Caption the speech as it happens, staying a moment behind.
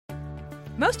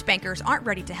Most bankers aren't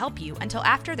ready to help you until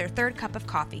after their third cup of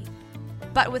coffee.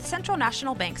 But with Central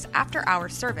National Bank's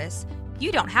after-hours service,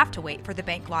 you don't have to wait for the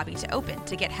bank lobby to open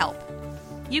to get help.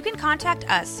 You can contact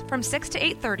us from 6 to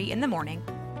 8:30 in the morning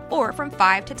or from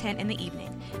 5 to 10 in the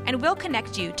evening, and we'll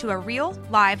connect you to a real,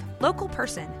 live, local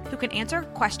person who can answer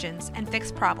questions and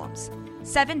fix problems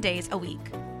 7 days a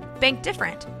week. Bank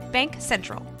different. Bank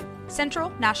Central. Central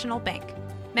National Bank.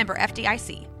 Member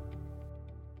FDIC.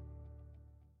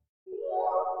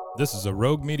 This is a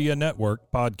Rogue Media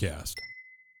Network podcast.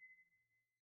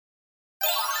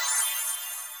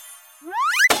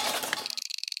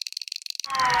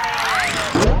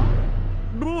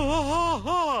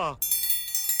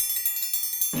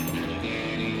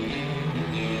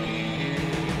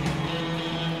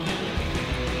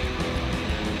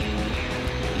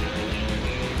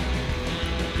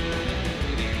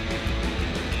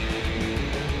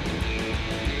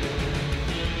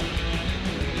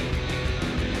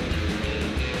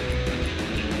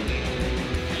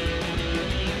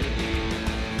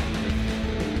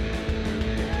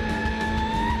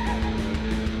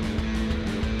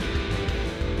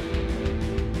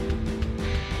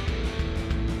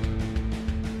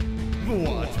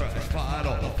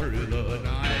 Through the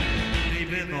night,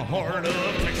 deep in the heart of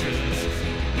Texas,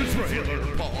 the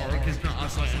trailer park is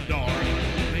nice and dark.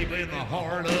 Deep in the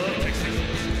heart of Texas,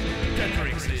 that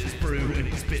drinks his brew and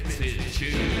he spits his chew.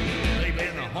 Deep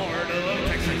in the heart of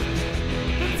Texas,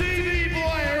 the TV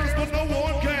blares but no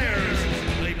one cares.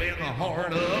 Deep in the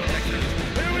heart of Texas,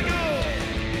 here we go.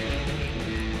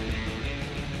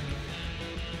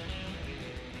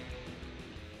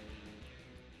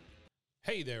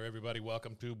 Hey there, everybody.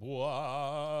 Welcome to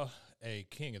Bois, a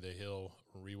King of the Hill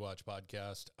rewatch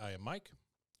podcast. I am Mike.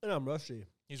 And I'm Rusty.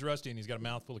 He's Rusty, and he's got a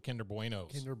mouthful of Kinder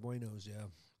Buenos. Kinder Buenos, yeah.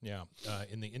 Yeah,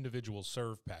 in the individual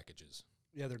serve packages.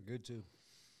 Yeah, they're good, too.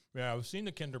 Yeah, I've seen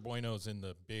the Kinder Buenos in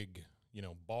the big,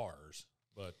 bars,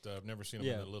 but I've never seen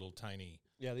them in the little tiny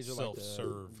these are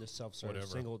self-serve, like the self-serve whatever.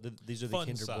 single. These are the Fun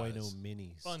Kinder size. Bueno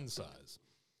minis. Fun size.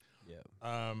 Yeah.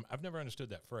 I've never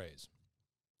understood that phrase.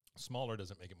 Smaller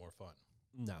doesn't make it more fun.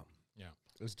 No. Yeah.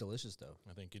 It's delicious, though.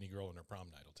 I think any girl in her prom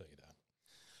night will tell you that.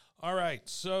 All right,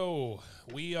 so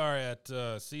we are at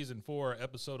Season 4,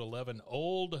 Episode 11,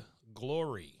 Old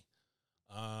Glory.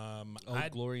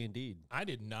 Old Glory indeed. I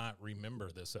did not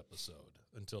remember this episode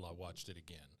until I watched it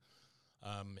again.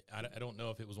 I don't know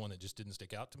if it was one that just didn't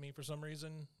stick out to me for some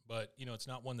reason, but, it's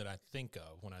not one that I think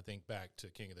of when I think back to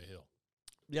King of the Hill.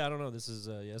 Yeah, I don't know. This is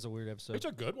it's a weird episode. It's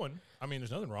a good one. I mean,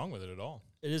 there's nothing wrong with it at all.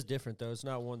 It is different, though. It's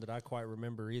not one that I quite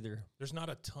remember either. There's not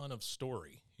a ton of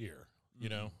story here,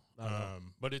 Mm-hmm.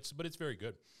 but it's very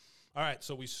good. All right,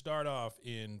 so we start off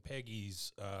in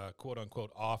Peggy's quote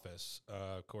unquote office,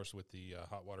 of course, with the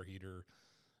hot water heater.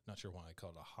 Not sure why I call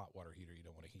it a hot water heater. You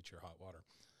don't want to heat your hot water.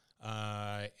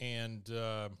 And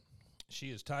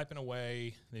she is typing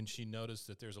away. Then she noticed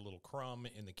that there's a little crumb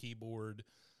in the keyboard.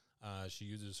 She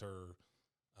uses her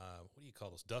what do you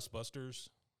call those, dust busters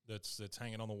that's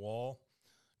hanging on the wall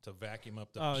to vacuum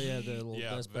up the the little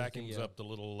dust vacuums up the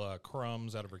little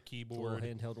crumbs out of her keyboard. Little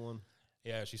handheld one.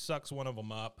 Yeah, she sucks one of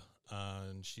them up,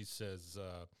 and she says,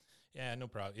 yeah, no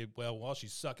problem. While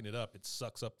she's sucking it up, it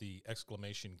sucks up the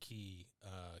exclamation key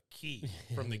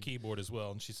from the keyboard as well.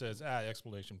 And she says,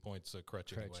 exclamation point's a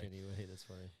crutch anyway. That's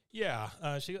funny. Yeah.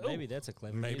 Maybe that's a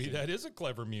clever Maybe musing. that is a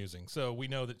clever musing. So we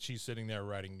know that she's sitting there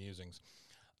writing musings.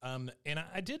 And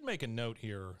I did make a note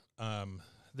here.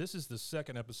 This is the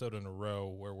second episode in a row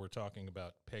where we're talking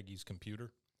about Peggy's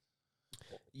computer.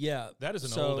 Yeah. That is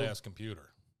an old-ass computer.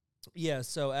 Yeah,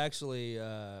 so actually, we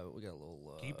got a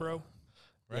little... Keypro?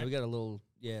 Right? Yeah, we got a little...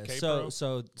 Yeah, K-Pro?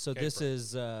 so K-Pro. this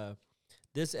is...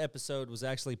 this episode was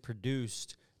actually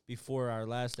produced before our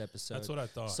last episode. That's what I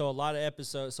thought. So a lot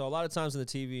of times in the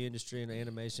TV industry and the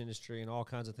animation industry and all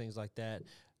kinds of things like that,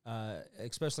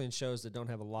 especially in shows that don't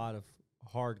have a lot of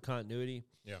hard continuity,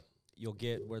 you'll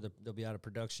get where they'll be out of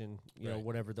production,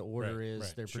 whatever the order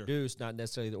is. They're produced, not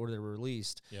necessarily the order they're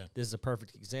released. Yeah. This is a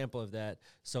perfect example of that.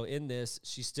 So in this,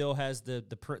 she still has the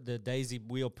Daisy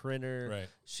wheel printer. Right.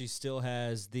 She still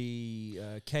has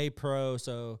the K-Pro.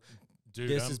 So Dude,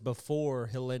 this is before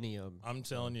Hillenium. I'm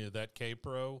telling you, that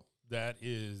K-Pro, that's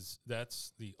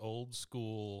the old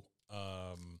school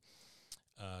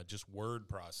just word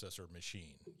processor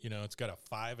machine. It's got a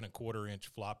 5 1/4 inch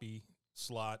floppy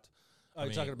slot. Oh,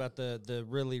 you're talking about the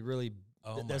really, really,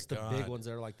 that's the big God. ones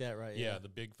that are like that, right? Yeah, the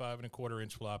big 5 1/4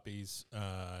 inch floppies,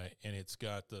 and it's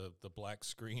got the black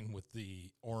screen with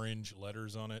the orange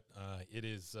letters on it.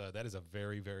 That is a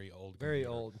very, very old Very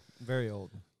computer. old. Very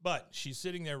old. But she's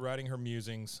sitting there writing her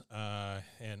musings,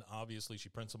 and obviously she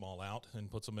prints them all out and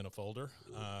puts them in a folder,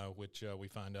 which we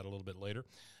find out a little bit later.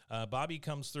 Bobby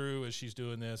comes through as she's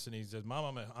doing this, and he says,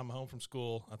 "Mom, I'm home from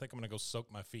school. I think I'm going to go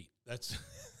soak my feet." That's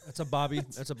a Bobby.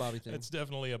 That's a Bobby thing. That's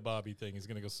definitely a Bobby thing. He's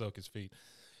going to go soak his feet.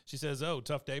 She says, "Oh,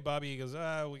 tough day, Bobby." He goes,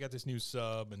 "We got this new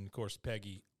sub," and of course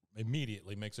Peggy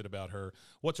immediately makes it about her.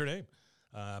 What's her name?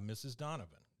 Mrs.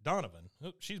 Donovan. Donovan,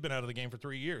 she's been out of the game for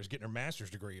 3 years, getting her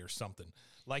master's degree or something.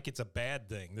 Like it's a bad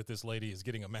thing that this lady is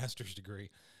getting a master's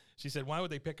degree. She said, "Why would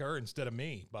they pick her instead of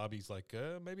me?" Bobby's like,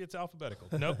 maybe it's alphabetical.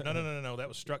 Nope, no. That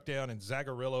was struck down in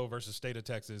Zagarillo versus State of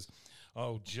Texas.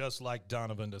 Oh, just like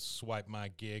Donovan to swipe my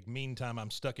gig. Meantime, I'm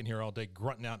stuck in here all day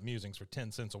grunting out musings for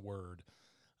 10 cents a word.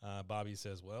 Bobby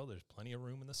says, "Well, there's plenty of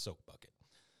room in the soak bucket."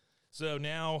 So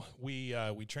now we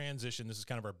transition. This is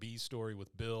kind of our B story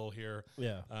with Bill here.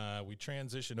 Yeah. We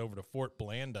transition over to Fort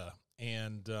Blanda,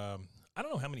 and I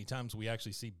don't know how many times we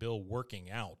actually see Bill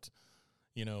working out,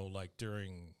 like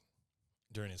during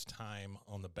his time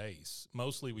on the base.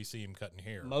 Mostly we see him cutting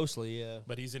hair. Mostly, yeah.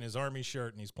 But he's in his Army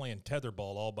shirt, and he's playing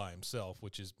tetherball all by himself,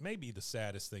 which is maybe the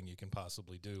saddest thing you can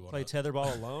possibly do. Play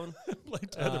tetherball alone? Play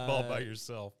tetherball by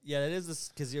yourself. Yeah, it is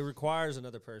because it requires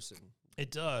another person. It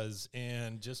does,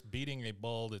 and just beating a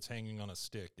ball that's hanging on a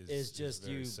stick is just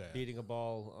very you sad. beating a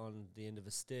ball on the end of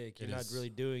a stick. You're It not is. really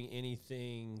doing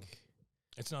anything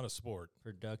It's not a sport.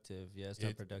 productive. Yeah, it's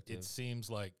not productive. It seems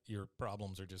like your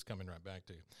problems are just coming right back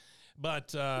to you.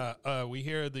 But we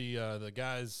hear the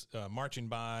guys marching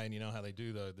by, and you know how they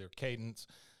do their cadence.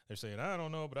 They're saying, "I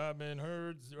don't know, but I've been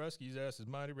heard. Rusky's ass is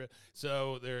mighty red."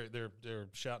 So they're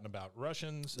shouting about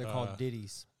Russians. They're called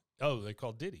ditties. Oh, they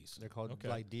called ditties. They're called Okay.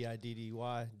 like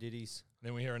D-I-D-D-Y, ditties.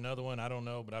 Then we hear another one. I don't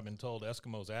know, but I've been told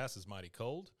Eskimo's ass is mighty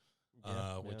cold.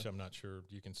 Which I'm not sure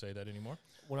you can say that anymore.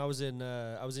 When I was in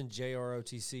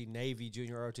JROTC, Navy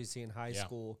Junior ROTC in high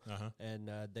school, and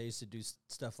they used to do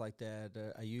stuff like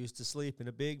that. I used to sleep in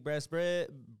a big brass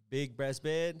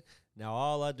bed. Now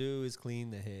all I do is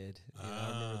clean the head. I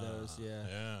remember those.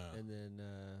 Yeah. And then,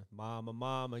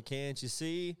 Mama, can't you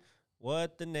see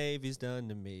what the Navy's done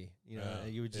to me?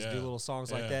 And you would just do little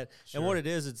songs like that. Sure. And what it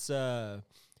is, it's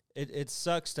it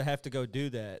sucks to have to go do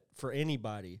that for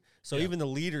anybody. So even the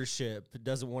leadership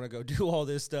doesn't want to go do all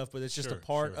this stuff, but it's just a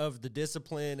part of the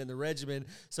discipline and the regimen.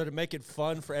 So to make it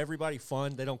fun for everybody,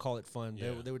 they don't call it fun.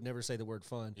 Yeah. They would never say the word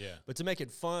fun. Yeah. But to make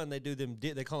it fun, they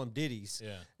call them ditties.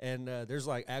 Yeah. And there's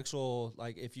like actual,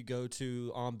 like if you go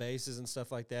to on bases and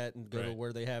stuff like that and go to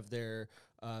where they have their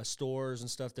stores and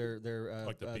stuff, their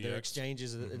Like the their PX?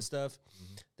 exchanges and stuff,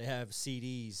 they have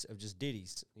CDs of just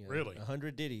ditties. Really?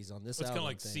 100 ditties on this It's kind album of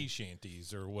like thing. sea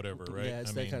shanties or whatever, right? Yeah,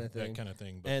 it's that kind of thing. That kind of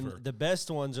thing. But And the best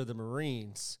ones are the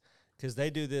Marines, because they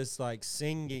do this like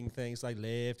singing things like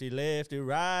lefty, lefty,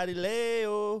 righty,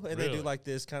 leo, and they Really? do like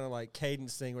this kind of like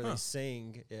cadence thing where they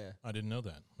sing. Yeah. I didn't know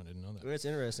that. It's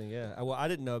interesting, yeah. I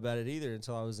didn't know about it either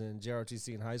until I was in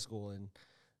JROTC in high school and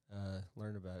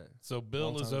learned about it. So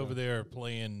Bill Long is time over ago. there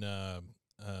playing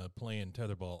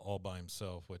tetherball all by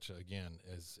himself, which again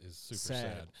is super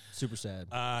sad. Super sad.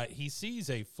 He sees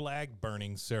a flag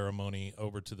burning ceremony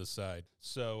over to the side.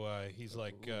 So he's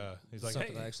like,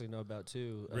 Something "Hey, I actually know about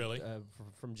too. Really?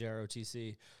 From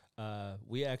JROTC.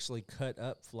 We actually cut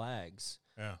up flags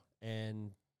yeah,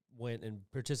 and went and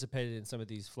participated in some of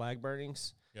these flag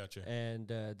burnings. gotcha." And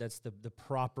that's the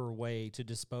proper way to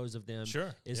dispose of them.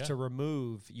 Sure, is yeah.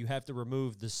 you have to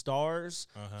remove the stars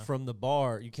Uh-huh. from the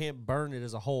bar. You can't burn it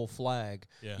as a whole flag.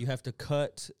 Yeah. You have to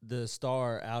cut the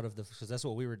star out of because that's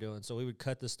what we were doing. So we would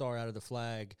cut the star out of the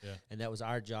flag, Yeah. and that was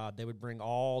our job. They would bring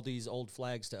all these old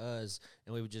flags to us,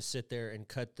 and we would just sit there and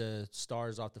cut the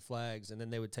stars off the flags, and then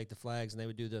they would take the flags and they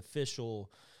would do the official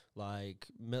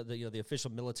the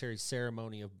official military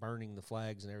ceremony of burning the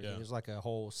flags and everything. Yeah. There's like a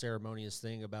whole ceremonious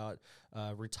thing about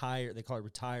they call it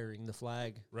retiring the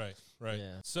flag. Right.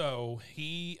 Yeah. So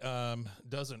he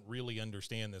doesn't really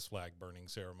understand this flag burning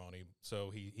ceremony. So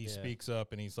he speaks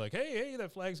up and he's like, hey,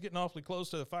 that flag's getting awfully close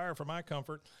to the fire for my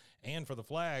comfort and for the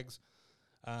flags.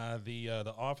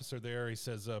 The officer there, he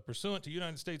says, pursuant to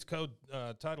United States Code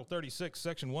Title 36,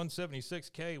 Section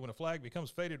 176K, when a flag becomes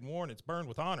faded and worn, it's burned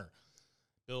with honor.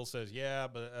 Bill says, yeah,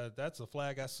 but that's the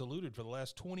flag I saluted for the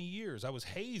last 20 years. I was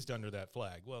hazed under that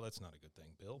flag. Well, that's not a good thing,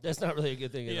 Bill. That's not really a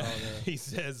good thing at all. No. He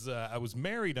says, I was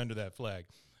married under that flag.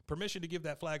 Permission to give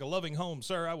that flag a loving home,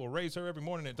 sir. I will raise her every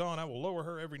morning at dawn. I will lower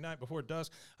her every night before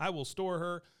dusk. I will store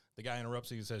her. The guy interrupts.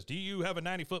 He says, do you have a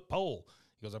 90-foot pole?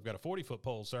 He goes, I've got a 40-foot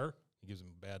pole, sir. He gives him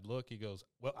a bad look. He goes,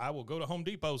 well, I will go to Home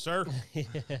Depot, sir.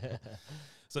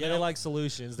 So they like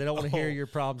solutions. They don't want to hear your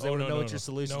problems. They want to know what your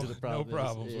solution to the problem No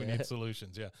problems. is. We need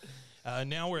solutions, yeah.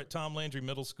 Now we're at Tom Landry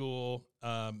Middle School.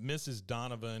 Mrs.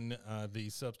 Donovan, the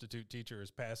substitute teacher,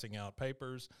 is passing out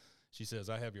papers. She says,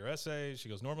 I have your essays. She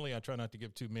goes, normally I try not to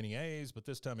give too many A's, but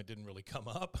this time it didn't really come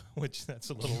up, which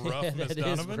that's a little rough, Miss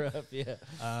Donovan. Is rough,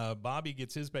 yeah. Bobby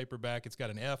gets his paper back. It's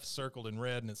got an F circled in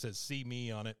red, and it says, see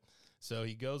me on it. So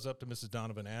he goes up to Mrs.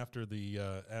 Donovan after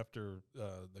the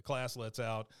class lets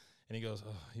out, and he goes,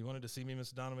 oh, you wanted to see me,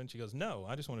 Mrs. Donovan? She goes, no,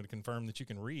 I just wanted to confirm that you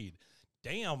can read.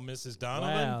 Damn, Mrs.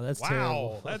 Donovan. Wow, that's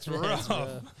terrible. That's rough.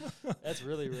 That's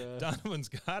really rough. Donovan's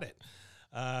got it.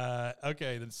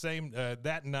 Okay, the same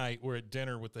that night we're at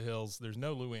dinner with the Hills. There's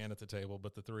no Luann at the table,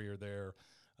 but the three are there.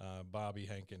 Bobby,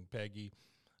 Hank, and Peggy.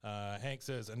 Hank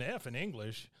says, an F in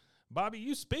English. Bobby,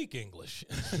 you speak English.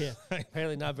 Yeah,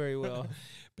 apparently not very well.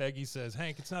 Peggy says,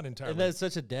 Hank, it's not entirely. And that's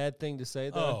such a dad thing to say,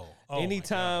 though.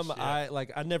 Anytime my gosh,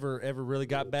 I never ever really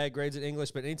got bad grades in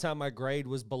English, but anytime my grade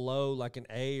was below like an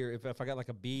A, or if I got like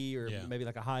a B or maybe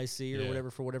like a high C or whatever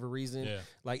for whatever reason,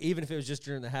 like even if it was just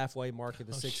during the halfway mark of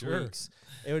the 6 weeks,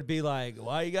 it would be like,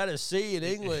 why you got a C in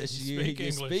English?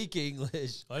 You speak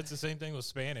English. Well, it's the same thing with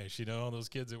Spanish. You know, all those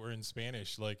kids that were in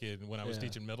Spanish, like when I was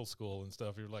teaching middle school and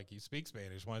stuff, you're like, you speak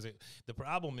Spanish. Why is it? The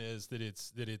problem is that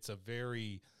it's a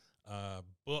very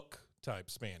book type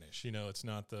Spanish. You know, it's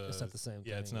not the same thing.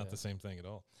 Yeah, it's not the same thing at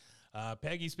all.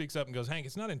 Peggy speaks up and goes, Hank,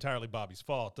 it's not entirely Bobby's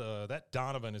fault. That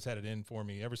Donovan has had it in for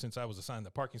me ever since I was assigned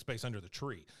the parking space under the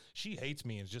tree. She hates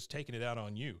me and is just taking it out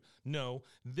on you. No,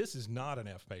 this is not an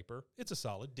F paper. It's a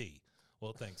solid D.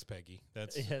 Well, thanks, Peggy.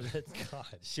 That's God.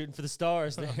 Shooting for the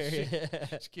stars there.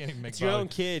 She can't even make it's your own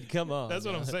kid. Come on. That's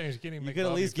what I'm saying. She can't even make You could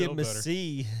at Bobby least give feel him a better.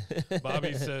 C.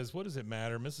 Bobby says, what does it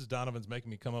matter? Mrs. Donovan's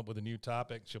making me come up with a new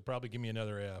topic. She'll probably give me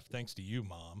another F. Thanks to you,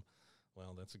 Mom.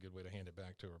 Well, that's a good way to hand it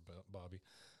back to her, Bobby.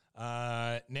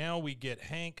 Now we get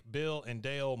Hank, Bill, and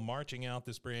Dale marching out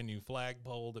this brand new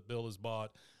flagpole that Bill has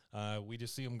bought. We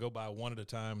just see them go by one at a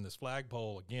time. And this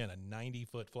flagpole, again, a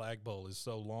 90-foot flagpole, is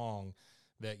so long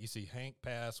that you see Hank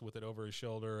pass with it over his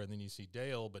shoulder, and then you see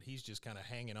Dale, but he's just kind of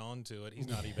hanging on to it. He's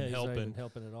not even helping. Not even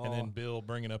helping at all. And then Bill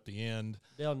bringing up the end.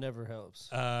 Dale never helps.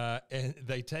 And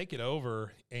they take it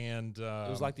over, and it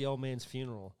was like the old man's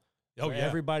funeral. Oh, yeah.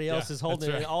 Everybody else is holding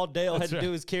it. Right. And all Dale That's had to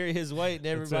do was carry his weight, and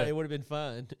everybody right. would have been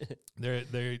fine.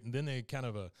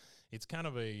 It's kind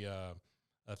of a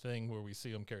thing where we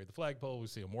see them carry the flagpole, we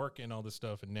see them working, all this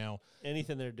stuff, and now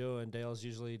anything they're doing, Dale's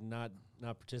usually not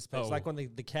participating. It's like when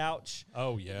the couch.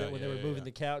 Oh yeah, when they were moving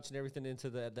the couch and everything into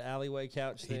the alleyway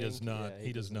couch thing. He does not.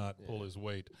 He does not pull his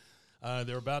weight.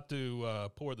 They're about to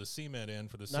pour the cement in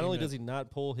for the cement. Not only does he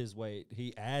not pull his weight,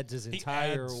 he adds his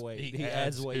entire weight. He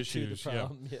adds weight issues, to the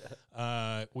problem.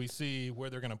 Yeah. We see where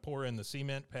they're going to pour in the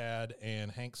cement pad,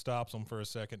 and Hank stops them for a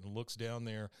second and looks down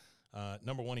there.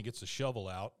 Number one, he gets the shovel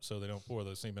out so they don't pour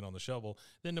the cement on the shovel.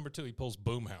 Then number two, he pulls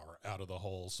Boomhauer out of the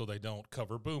hole so they don't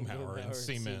cover Boomhauer in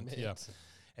cement. Yeah.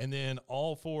 And then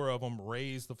all four of them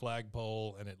raise the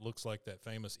flagpole, and it looks like that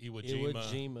famous Iwo Jima.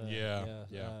 Iwo Jima.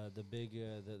 Yeah. The big,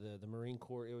 the Marine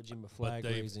Corps Iwo Jima flag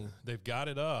raising. They've got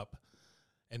it up,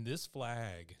 and this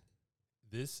flag,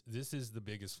 this is the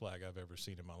biggest flag I've ever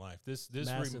seen in my life. This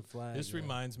massive flag. This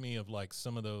reminds me of like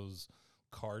some of those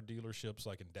car dealerships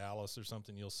like in Dallas or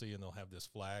something you'll see, and they'll have this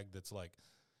flag that's like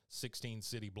 16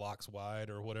 city blocks wide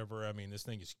or whatever. I mean, this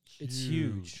thing is huge. It's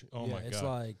huge. Oh my God. It's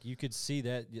like you could see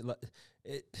that.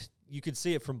 You could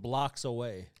see it from blocks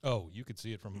away. Oh, you could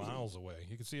see it from miles away.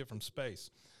 You could see it from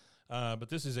space. But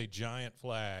this is a giant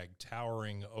flag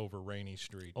towering over Rainey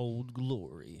Street. Old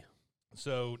Glory.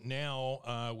 So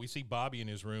now we see Bobby in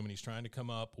his room, and he's trying to come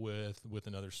up with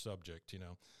another subject, you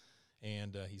know,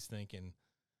 and he's thinking,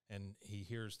 and he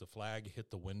hears the flag hit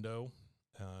the window,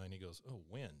 and he goes, oh,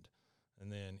 wind.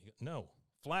 And then, no,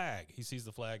 flag. He sees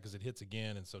the flag because it hits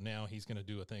again, and so now he's going to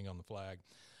do a thing on the flag.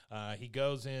 He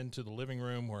goes into the living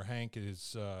room where Hank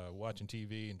is watching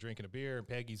TV and drinking a beer, and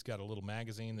Peggy's got a little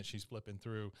magazine that she's flipping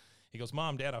through. He goes,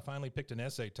 Mom, Dad, I finally picked an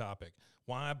essay topic,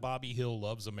 Why Bobby Hill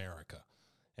Loves America.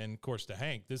 And, of course, to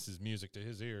Hank, this is music to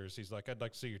his ears. He's like, I'd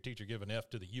like to see your teacher give an F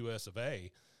to the U.S. of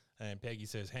A. And Peggy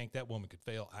says, Hank, that woman could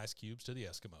fail ice cubes to the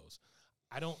Eskimos.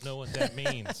 I don't know what that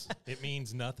means. It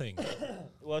means nothing.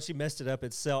 Well, she messed it up.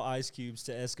 It's sell ice cubes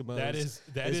to Eskimos.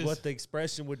 That is what the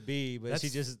expression would be, but she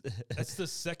just... That's the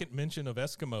second mention of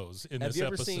Eskimos in Have this you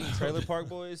ever episode. seen Trailer Park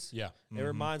Boys? Yeah. It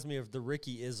reminds me of the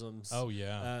Ricky-isms. Oh,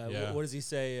 yeah. What does he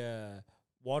say?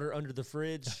 Water under the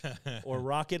fridge or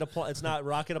rocket appliance. It's not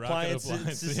rocket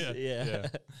appliances. Yeah.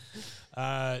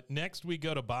 Next, we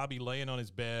go to Bobby laying on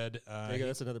his bed. There you go.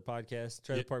 That's another podcast.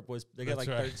 Trailer Park Boys. They got like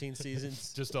 13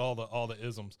 seasons. Just all the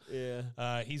isms.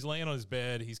 Yeah. He's laying on his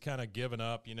bed. He's kind of given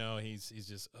up. You know, he's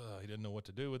just he didn't know what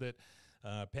to do with it.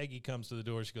 Peggy comes to the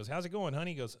door. She goes, "How's it going,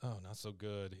 honey?" He goes, "Oh, not so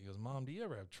good." He goes, "Mom, do you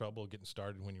ever have trouble getting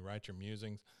started when you write your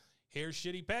musings?" "Here's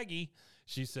shitty Peggy."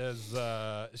 She says,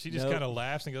 she just kind of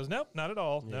laughs and goes, "Nope, not at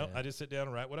all. Yeah. No, I just sit down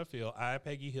and write what I feel. I,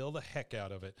 Peggy Hill, the heck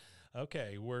out of it.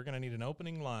 Okay, we're going to need an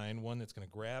opening line, one that's going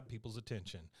to grab people's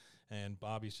attention." And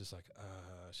Bobby's just like,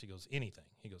 she goes, "Anything."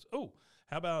 He goes, "Oh,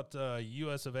 how about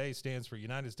US of A stands for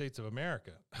United States of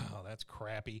America?" "Oh, that's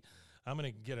crappy. I'm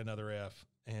going to get another F."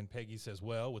 And Peggy says,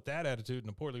 "Well, with that attitude and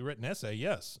a poorly written essay,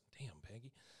 yes." Damn,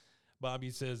 Peggy.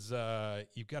 Bobby says,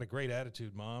 "You've got a great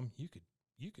attitude, Mom.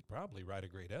 You could probably write a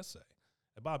great essay."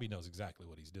 And Bobby knows exactly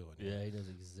what he's doing. Yeah, he knows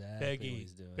exactly what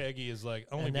he's doing. Peggy is like,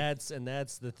 and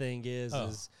that's the thing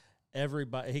is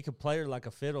everybody, he could play her like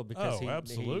a fiddle because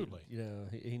absolutely.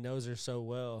 He knows her so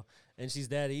well, and she's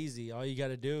that easy. All you got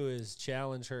to do is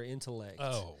challenge her intellect.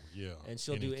 Oh yeah, and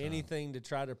she'll do anything to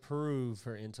try to prove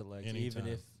her intellect, even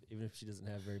if she doesn't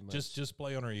have very much. Just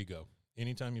play on her ego.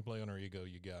 Anytime you play on her ego,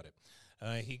 you got it.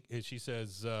 She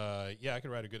says, "Yeah, I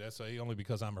could write a good essay only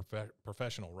because I'm a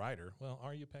professional writer." "Well,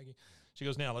 are you, Peggy?" She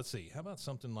goes, "Now let's see. How about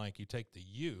something like you take the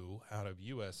U out of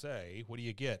USA? What do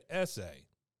you get? Essay.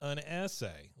 An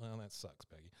essay." "Well, that sucks,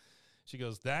 Peggy." She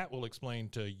goes, "That will explain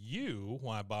to you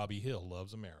why Bobby Hill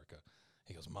loves America."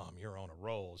 He goes, "Mom, you're on a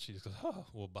roll." She just goes, "Oh,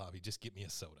 well, Bobby, just get me a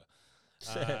soda."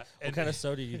 What kind of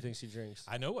soda do you think she drinks?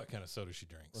 I know what kind of soda she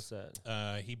drinks. What's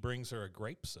that? He brings her a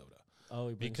grape soda. Oh,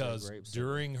 he brings because her a grape soda.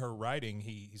 During her writing,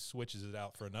 he switches it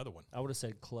out for another one. I would have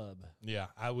said club. Yeah,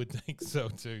 I would think so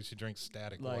too. She drinks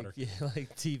static water. Yeah,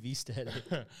 like TV static.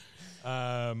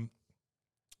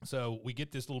 So we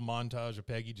get this little montage of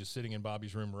Peggy just sitting in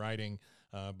Bobby's room writing,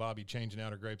 Bobby changing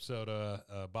out her grape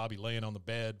soda, Bobby laying on the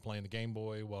bed playing the Game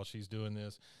Boy while she's doing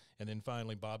this. And then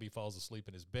finally Bobby falls asleep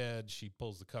in his bed. She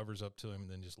pulls the covers up to him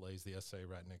and then just lays the essay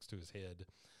right next to his head.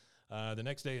 The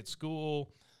next day at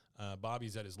school,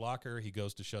 Bobby's at his locker. He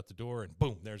goes to shut the door and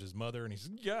boom, there's his mother. And he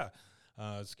says, "Yeah."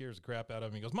 Scares the crap out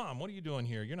of him. He goes, "Mom, what are you doing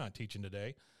here? You're not teaching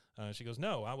today." She goes,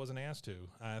 "No, I wasn't asked to.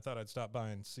 I thought I'd stop by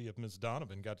and see if Ms.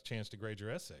 Donovan got a chance to grade your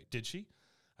essay." "Did she?"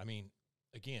 I mean,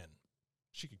 again,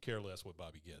 she could care less what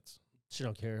Bobby gets. She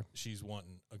don't care. She's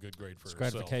wanting a good grade for herself.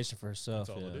 Gratification for herself.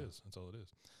 That's all it is. That's all it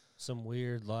is. Some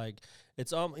weird,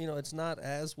 it's it's not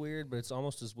as weird, but it's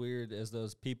almost as weird as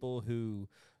those people who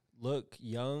look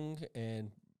young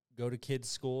and go to kids'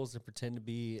 schools and pretend to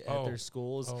be at their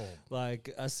schools.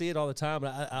 Like, I see it all the time.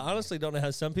 But I honestly don't know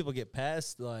how some people get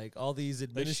past, all these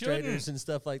administrators and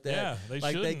stuff like that.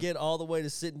 Yeah, they get all the way to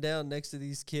sitting down next to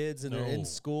these kids and they're in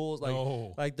schools.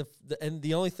 And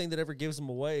the only thing that ever gives them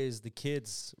away is the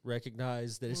kids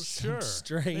recognize that it's some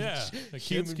strange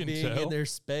human being in their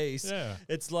space. Yeah.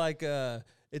 It's like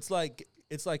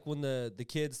when the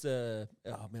kids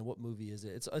what movie is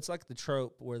it? It's like the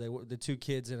trope where the two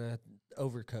kids in a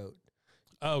overcoat.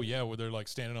 Oh yeah, where they're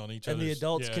standing on each other. And the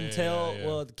adults can tell. Yeah.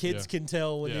 Well, the kids can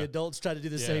tell when the adults try to do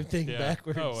the same thing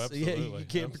backwards. Oh, absolutely. So, you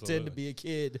can't pretend to be a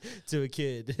kid to a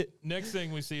kid. Next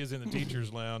thing we see is in the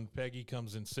teacher's lounge. Peggy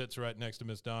comes and sits right next to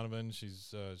Miss Donovan. She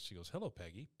goes, "Hello,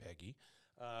 Peggy." Peggy.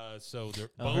 So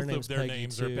both of their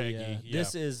names are Peggy. Yeah. Yeah.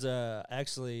 This is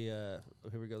actually here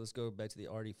we go. Let's go back to the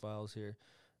Artie files here.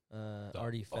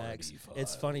 Artie facts.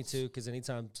 It's funny too because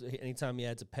anytime he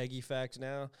adds a Peggy fact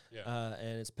now,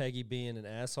 and it's Peggy being an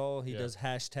asshole, he does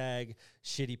hashtag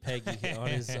shitty Peggy on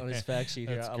his fact sheet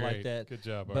here. I like that. Good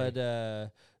job, Artie.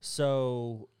 But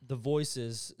so the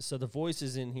voices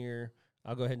in here.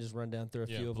 I'll go ahead and just run down through a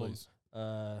few of them.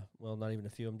 Well, not even a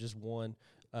few of them, just one.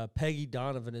 Peggy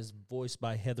Donovan is voiced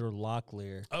by Heather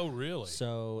Locklear. Oh, really?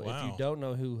 So if you don't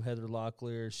know who Heather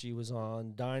Locklear, she was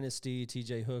on Dynasty,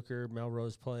 T.J. Hooker,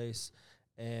 Melrose Place,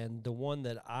 and the one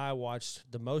that I watched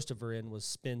the most of her in was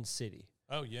Spin City.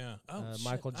 Oh, yeah.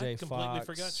 Michael J. Fox. I completely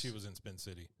forgot she was in Spin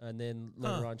City. And then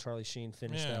later on, Charlie Sheen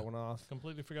finished that one off.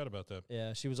 Completely forgot about that.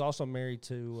 Yeah, she was also married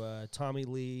to Tommy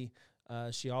Lee.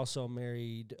 She also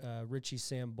married Richie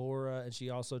Sambora, and she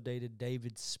also dated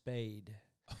David Spade.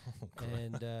 Oh,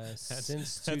 and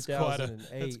since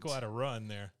 2008, that's quite a run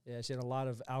there. Yeah, she had a lot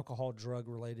of alcohol,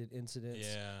 drug-related incidents.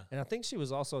 Yeah, and I think she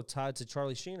was also tied to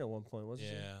Charlie Sheen at one point, wasn't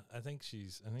she? Yeah, I think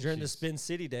during the Spin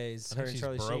City days. Her and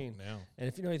Charlie Sheen. Now. And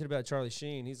if you know anything about Charlie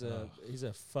Sheen, he's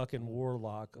a fucking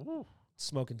warlock.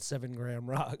 Smoking 7-gram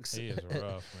rocks. He is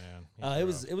rough, man.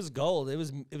 It was gold. It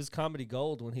was comedy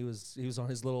gold when he was on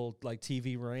his little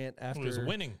TV rant after he was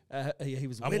winning. He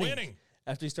was winning. I'm winning.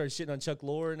 After he started shitting on Chuck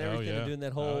Lorre and everything, and doing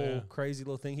that whole crazy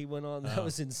little thing he went on, that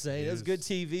was insane. It was good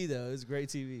TV, though. It was great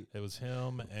TV. It was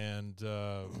him and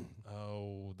the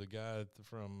guy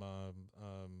from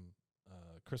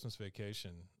Christmas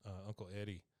Vacation, Uncle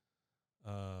Eddie.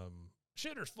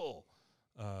 Shitter's full.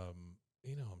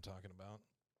 You know who I'm talking about.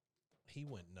 he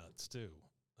went nuts too.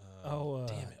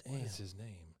 Damn it! What is his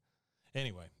name?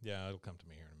 Anyway, yeah, it'll come to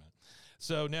me here in a minute.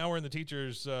 So now we're in the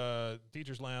teacher's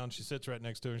lounge. She sits right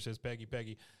next to her and says,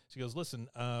 Peggy. She goes, listen,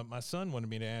 my son wanted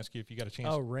me to ask you if you got a chance.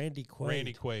 Oh, Randy Quaid.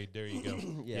 Randy Quaid. There you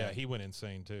go. Yeah. He went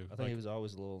insane too. I think he was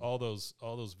always a little. All those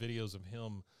videos of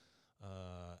him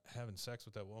having sex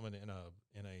with that woman in a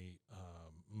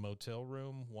motel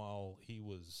room while he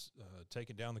was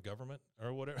taking down the government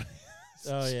or whatever.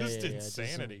 Just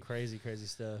insanity. Just crazy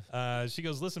stuff. She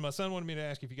goes, listen, my son wanted me to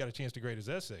ask you if you got a chance to grade his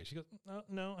essay. She goes,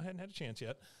 no, I hadn't had a chance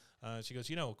yet. She goes,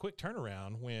 a quick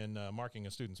turnaround when marking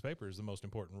a student's paper is the most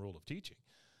important rule of teaching.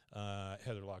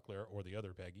 Heather Locklear, or the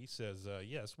other Peggy, says,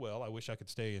 yes, well, I wish I could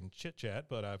stay and chit-chat,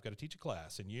 but I've got to teach a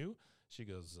class. And you? She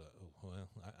goes,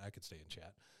 I could stay and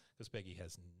chat, because Peggy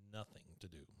has nothing to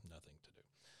do.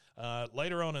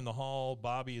 Later on in the hall,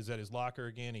 Bobby is at his locker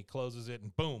again. He closes it,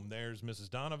 and boom, there's Mrs.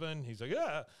 Donovan. He's like,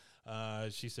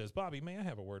 she says, Bobby, may I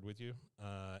have a word with you?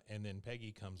 And then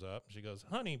Peggy comes up. She goes,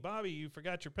 honey, Bobby, you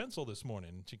forgot your pencil this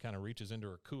morning. And she kind of reaches into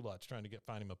her culottes trying to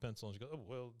find him a pencil. And she goes, oh,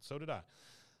 well, so did I.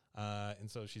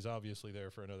 And so she's obviously there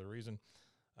for another reason.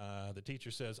 The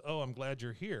teacher says, oh, I'm glad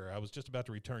you're here. I was just about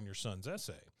to return your son's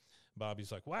essay.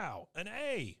 Bobby's like, wow, an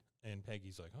A. And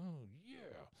Peggy's like, oh, yeah.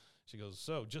 She goes,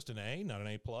 so just an A, not an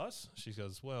A+? She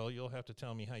goes, well, you'll have to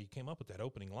tell me how you came up with that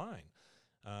opening line.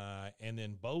 And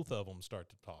then both of them start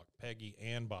to talk, Peggy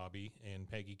and Bobby, and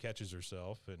Peggy catches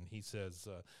herself, and he says,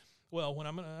 well, when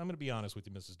I'm gonna be honest with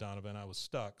you, Mrs. Donovan, I was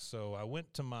stuck, so I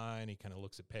went to mine. He kind of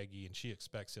looks at Peggy, and she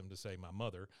expects him to say my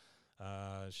mother.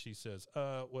 She says,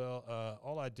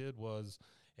 all I did was,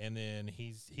 and then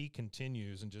he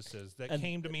continues and just says, that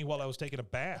came to me while I was taking a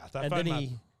bath.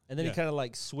 And then he kind of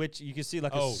like switch. You can see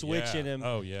like a switch in him.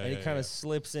 Oh, yeah. And he kind of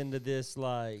slips into this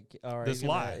like, all right, he's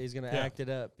going to act it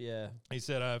up. Yeah. He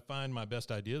said, I find my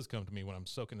best ideas come to me when I'm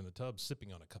soaking in the tub,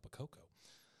 sipping on a cup of cocoa.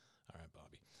 All right,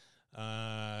 Bobby.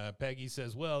 Peggy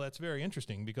says, well, that's very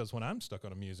interesting because when I'm stuck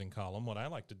on a musing column, what I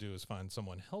like to do is find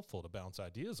someone helpful to bounce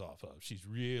ideas off of. She's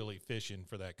really fishing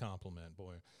for that compliment,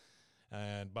 boy.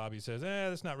 And Bobby says,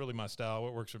 that's not really my style.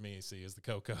 What works for me, see, is the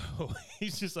cocoa.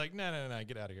 He's just like, no,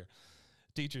 get out of here.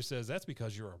 Teacher says, that's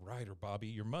because you're a writer, Bobby.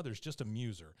 Your mother's just a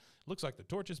muser. Looks like the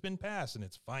torch has been passed and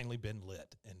it's finally been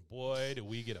lit. And boy, do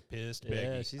we get a pissed Peggy.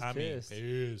 Yeah, she's pissed.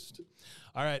 Pissed.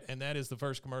 All right, and that is the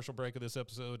first commercial break of this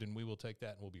episode, and we will take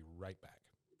that and we'll be right back.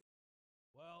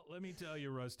 Well, let me tell you,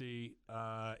 Rusty,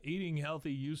 eating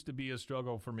healthy used to be a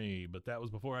struggle for me, but that was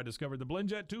before I discovered the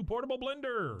BlendJet 2 portable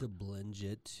blender. The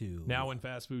BlendJet 2. Now when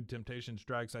fast food temptation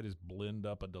strikes, I just blend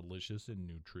up a delicious and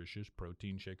nutritious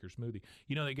protein shaker smoothie.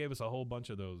 They gave us a whole bunch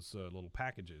of those little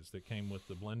packages that came with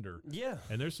the blender. Yeah.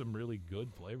 And there's some really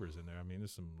good flavors in there. I mean,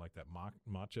 there's some like that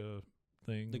matcha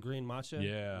thing. The green matcha?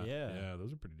 Yeah,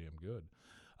 those are pretty damn good.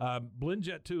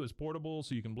 BlendJet 2 is portable,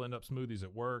 so you can blend up smoothies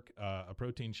at work, a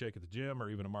protein shake at the gym,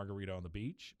 or even a margarita on the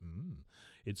beach.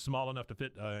 It's small enough to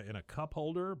fit in a cup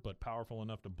holder, but powerful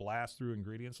enough to blast through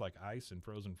ingredients like ice and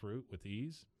frozen fruit with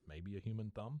ease. Maybe a human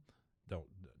thumb. Don't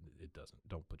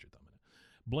put your thumb in it.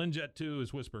 BlendJet 2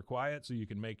 is whisper quiet, so you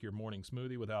can make your morning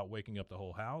smoothie without waking up the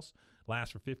whole house.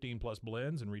 Lasts for 15 plus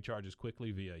blends and recharges quickly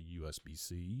via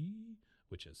USB-C,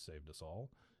 which has saved us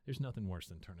all. There's nothing worse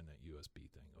than turning that USB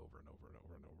thing over and over and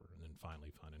over and over, and then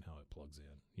finally finding how it plugs in,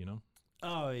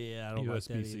 Oh, yeah, I don't like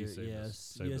that USB-C either.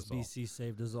 Yes, USB-C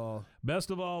saved us all. Best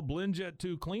of all, BlendJet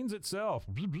 2 cleans itself.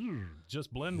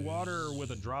 Just blend water with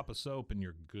a drop of soap, and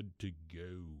you're good to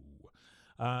go.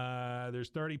 There's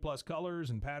 30 plus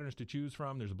colors and patterns to choose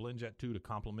from. There's a BlendJet 2 to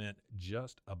complement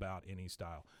just about any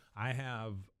style.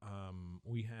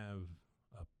 We have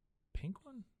a pink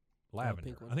one? Lavender.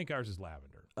 Pink one. I think ours is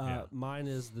lavender. Mine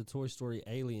is the Toy Story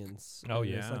Aliens. Oh,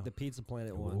 yeah. It's like the Pizza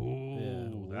Planet one.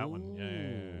 Ooh, that one.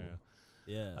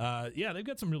 Yeah. They've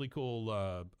got some really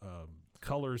cool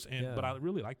colors, but I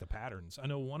really like the patterns. I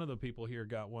know one of the people here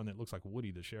got one that looks like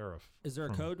Woody the Sheriff. Is there a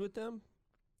code with them?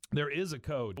 There is a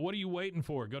code. What are you waiting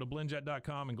for? Go to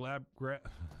blendjet.com and grab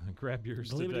yours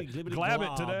today. Glab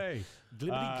it today.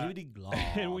 Glibbity glob.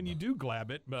 And when you do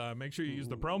glab it, make sure you use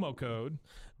the promo code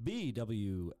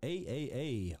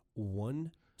BWAAA12.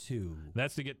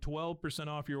 That's to get 12%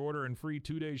 off your order and free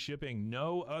 2-day shipping.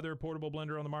 No other portable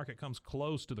blender on the market comes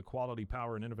close to the quality,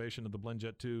 power, and innovation of the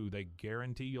BlendJet 2. They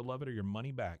guarantee you'll love it or your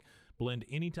money back. Blend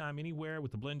anytime, anywhere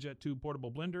with the BlendJet 2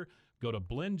 portable blender. Go to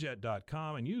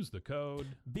blendjet.com and use the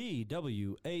code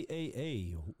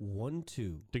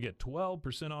BWAAA12 to get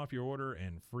 12% off your order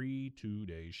and free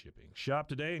 2-day shipping. Shop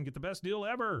today and get the best deal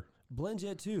ever.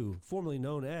 BlendJet 2, formerly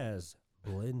known as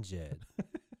BlendJet.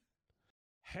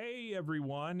 Hey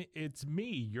everyone, it's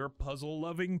me, your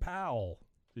puzzle-loving pal.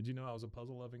 Did you know I was a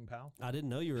puzzle-loving pal? I didn't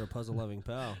know you were a puzzle-loving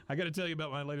pal. I got to tell you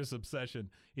about my latest obsession.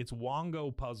 It's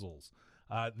Wongo puzzles.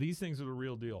 These things are the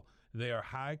real deal. They are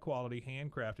high quality,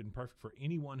 handcrafted, and perfect for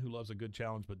anyone who loves a good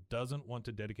challenge but doesn't want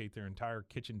to dedicate their entire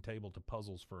kitchen table to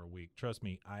puzzles for a week. Trust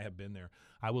me, I have been there.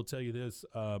 I will tell you this,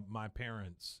 my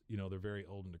parents, they're very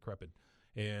old and decrepit,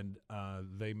 and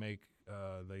they make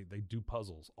they do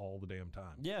puzzles all the damn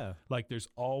time. Yeah. Like there's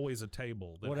always a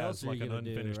table that What has else are like you an gonna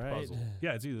do, unfinished right? puzzle.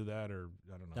 Yeah, it's either that or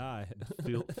I don't know. Die.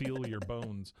 feel your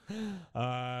bones.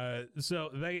 So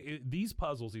these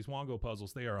puzzles, these Wongo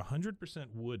puzzles, they are 100%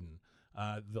 wooden.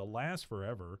 They'll last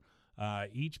forever.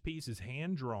 Each piece is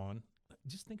hand drawn.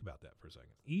 Just think about that for a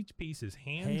second. Each piece is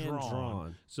hand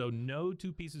drawn, so no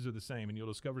two pieces are the same, and you'll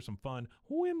discover some fun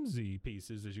whimsy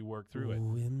pieces as you work through it.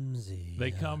 Whimsy.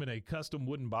 They come in a custom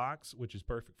wooden box, which is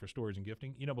perfect for storage and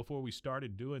gifting. Before we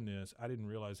started doing this, I didn't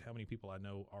realize how many people I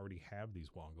know already have these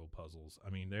Wongo puzzles.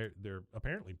 I mean, they're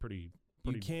apparently pretty.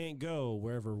 You can't go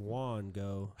wherever Juan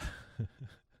go.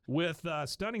 With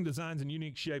stunning designs and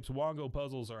unique shapes, Wongo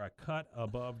puzzles are a cut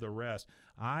above the rest.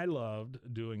 I loved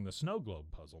doing the snow globe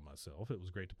puzzle myself. It was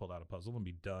great to pull out a puzzle and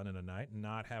be done in a night and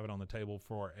not have it on the table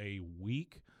for a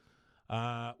week.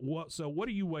 So what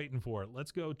are you waiting for?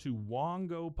 Let's go to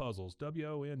Wongo Puzzles,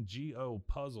 WONGO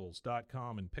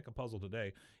puzzles.com, and pick a puzzle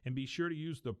today. And be sure to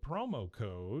use the promo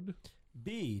code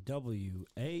BWAAA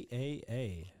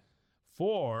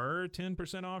for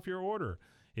 10% off your order.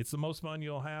 It's the most fun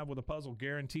you'll have with a puzzle,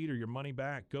 guaranteed, or your money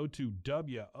back. Go to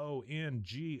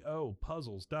WONGO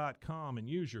puzzles.com and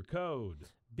use your code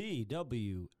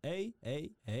BWAAA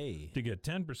to get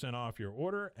 10% off your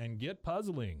order and get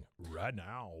puzzling right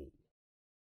now.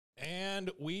 And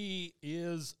we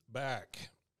is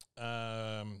back.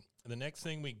 The next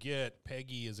thing we get,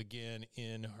 Peggy is again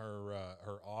in her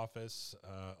office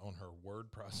on her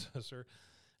word processor.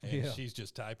 And she's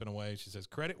just typing away. She says,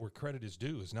 credit where credit is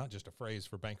due is not just a phrase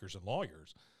for bankers and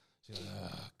lawyers. She's like,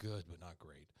 good, but not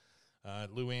great.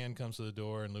 Luann comes to the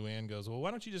door, and Luann goes, well, why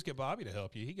don't you just get Bobby to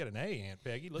help you? He got an A, Aunt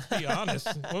Peggy. Let's be honest.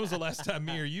 When was the last time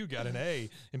me or you got an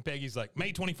A? And Peggy's like,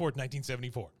 May 24th,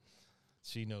 1974.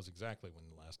 She knows exactly when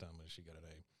the last time she got an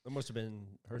A. That must have been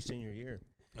her senior year.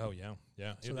 Oh, yeah.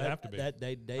 Yeah, So it would have to be. That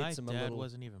dates him a My dad little.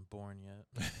 wasn't even born yet.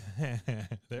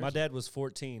 My dad was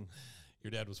 14. Your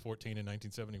dad was 14 in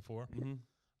 1974? Mm-hmm.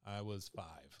 I was 5.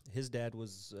 His dad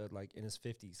was like in his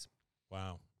 50s.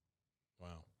 Wow.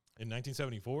 In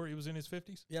 1974, he was in his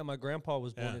 50s? Yeah, my grandpa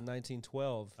was born in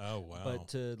 1912. Oh, wow. But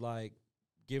to like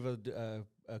give a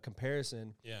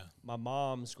comparison, my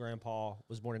mom's grandpa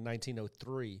was born in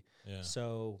 1903. Yeah.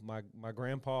 So my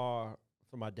grandpa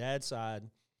from my dad's side,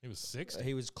 he was 60.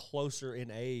 He was closer in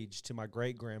age to my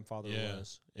great grandfather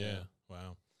was. Yeah.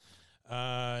 Wow.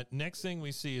 Next thing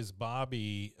we see is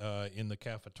Bobby in the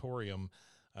cafetorium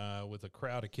with a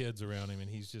crowd of kids around him, and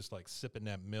he's just like sipping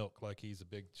that milk like he's a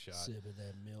big shot. Sipping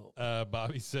that milk.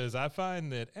 Bobby says, I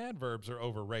find that adverbs are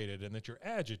overrated and that your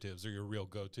adjectives are your real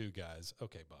go-to guys.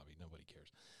 Okay, Bobby, nobody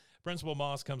cares. Principal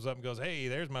Moss comes up and goes, hey,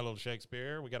 there's my little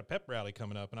Shakespeare. We got a pep rally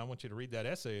coming up, and I want you to read that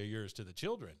essay of yours to the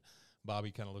children.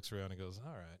 Bobby kind of looks around and goes,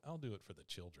 all right, I'll do it for the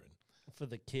children. For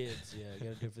the kids, yeah,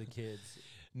 got to do it for the kids.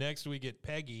 Next, we get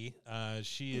Peggy.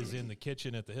 She is in the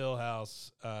kitchen at the Hill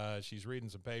House. She's reading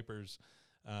some papers,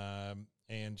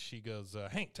 and she goes,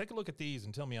 Hank, take a look at these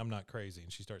and tell me I'm not crazy.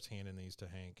 And she starts handing these to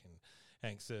Hank, and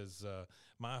Hank says,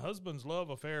 my husband's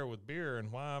love affair with beer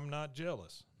and why I'm not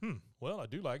jealous. Well, I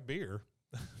do like beer.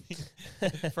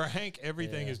 For Hank,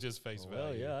 everything is just face value.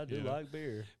 Well, yeah, I do like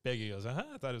beer. Peggy goes, I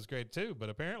thought it was great too, but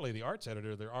apparently the arts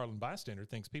editor of the Arlen Bystander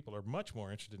thinks people are much more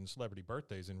interested in celebrity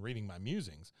birthdays and reading my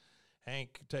musings.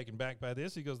 Hank, taken back by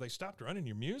this, he goes, they stopped running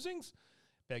your musings?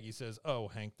 Peggy says, oh,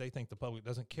 Hank, they think the public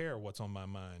doesn't care what's on my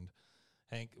mind.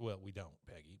 Hank, well, we don't,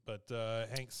 Peggy, but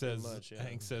Hank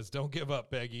says, don't give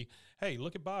up, Peggy. Hey,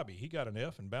 look at Bobby. He got an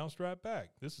F and bounced right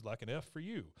back. This is like an F for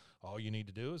you. All you need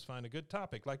to do is find a good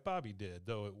topic like Bobby did,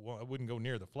 though it wouldn't go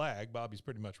near the flag. Bobby's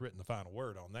pretty much written the final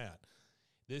word on that.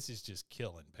 This is just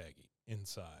killing Peggy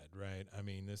inside, right? I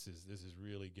mean, this is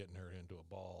really getting her into a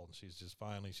ball, and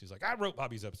she's like, I wrote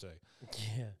Bobby's essay.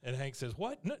 Yeah. And Hank says,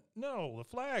 what? No, the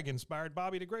flag inspired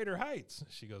Bobby to greater heights.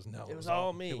 She goes, no, it was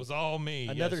all me. It was all me.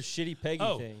 Another shitty Peggy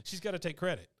thing. She's got to take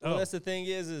credit. Well, that's the thing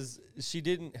is she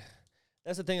didn't.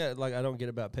 That's the thing I don't get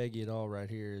about Peggy at all right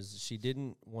here is she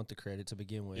didn't want the credit to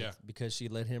begin with because she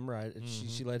let him write. Mm-hmm.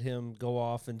 She let him go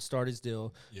off and start his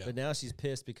deal. Yeah. But now she's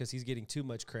pissed because he's getting too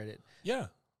much credit. Yeah.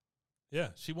 Yeah,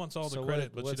 she wants all the So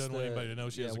credit, but she what's doesn't want anybody to know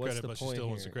she has the what's credit, but she point still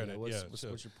wants the here? credit. What's so-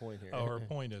 your point here? Oh, her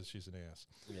point is she's an ass.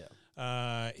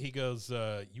 Yeah. He goes,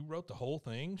 you wrote the whole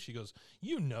thing? She goes,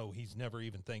 you know he's never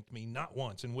even thanked me, not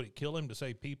once. And would it kill him to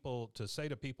say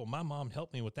to people, my mom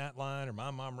helped me with that line, or my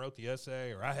mom wrote the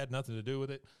essay, or I had nothing to do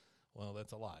with it? Well,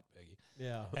 that's a lot, Peggy.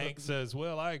 Yeah. Hank says,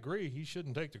 well, I agree. He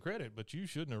shouldn't take the credit, but you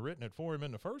shouldn't have written it for him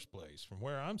in the first place. From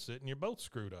where I'm sitting, you're both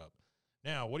screwed up.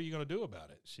 Now, what are you going to do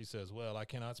about it? She says, well, I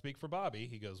cannot speak for Bobby.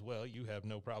 He goes, well, you have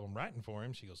no problem writing for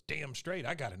him. She goes, damn straight,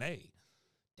 I got an A.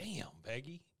 Damn,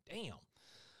 Peggy, damn.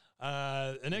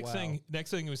 The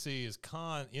next thing we see is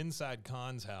inside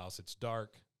Khan's house. It's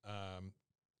dark,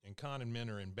 and Khan and Min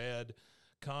are in bed.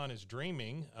 Khan is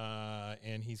dreaming,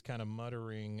 and he's kind of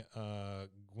muttering,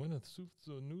 Gwyneth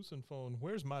Newsom phone,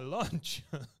 where's my lunch?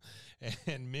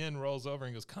 And Min rolls over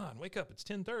and goes, Khan, wake up, it's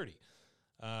 10:30.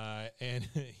 And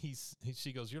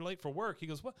she goes, you're late for work. He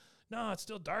goes, what? No, it's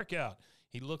still dark out.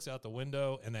 He looks out the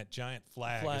window, and that giant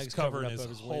flag is covering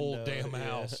his whole damn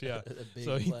house. Yeah.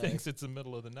 So he thinks it's the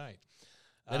middle of the night.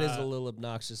 That is a little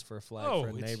obnoxious for a flag for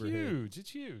a neighborhood.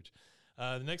 It's huge.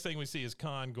 The next thing we see is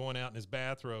Khan going out in his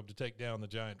bathrobe to take down the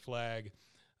giant flag.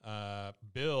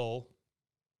 Bill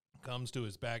comes to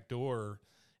his back door,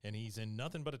 and he's in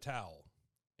nothing but a towel.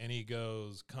 And he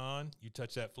goes, Khan, you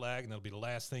touch that flag, and that'll be the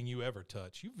last thing you ever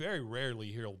touch. You very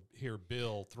rarely hear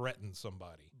Bill threaten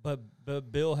somebody.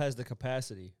 But Bill has the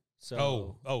capacity.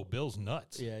 So Bill's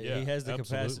nuts. Yeah, he has the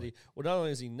capacity. Well, not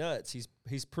only is he nuts,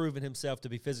 he's proven himself to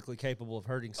be physically capable of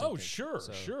hurting something. Oh,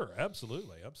 sure,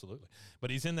 absolutely.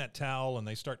 But he's in that towel, and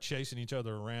they start chasing each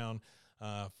other around.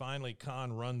 Finally,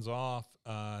 Khan runs off,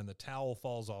 and the towel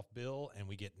falls off Bill, and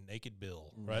we get naked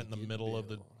Bill right in the middle of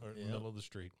the middle of the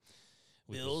street.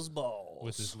 Bill's balls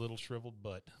with his little shriveled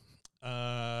butt.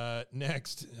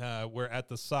 Next, we're at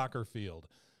the soccer field.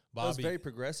 Bobby, it was very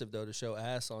progressive, though, to show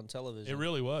ass on television. It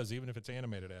really was, even if it's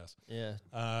animated ass.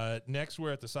 Yeah. Next,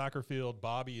 we're at the soccer field.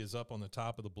 Bobby is up on the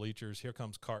top of the bleachers. Here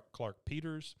comes Clark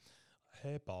Peters.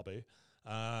 Hey, Bobby.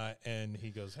 And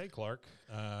he goes, hey, Clark.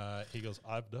 He goes,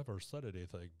 I've never said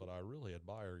anything, but I really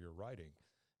admire your writing.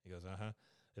 He goes,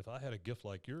 if I had a gift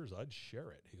like yours, I'd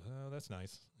share it. He goes, oh, that's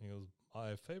nice. He goes,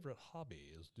 my favorite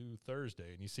hobby is due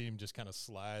Thursday. And you see him just kind of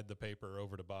slide the paper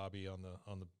over to Bobby on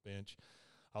the bench.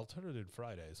 I'll turn it in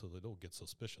Friday so they don't get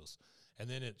suspicious. And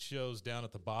then it shows down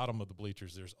at the bottom of the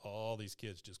bleachers, there's all these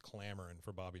kids just clamoring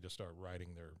for Bobby to start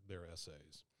writing their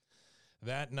essays.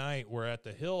 That night, we're at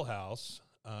the Hill House.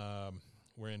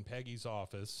 We're in Peggy's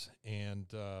office, and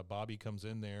Bobby comes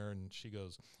in there, and she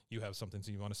goes, you have something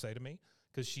you want to say to me?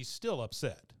 Because she's still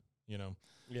upset, you know.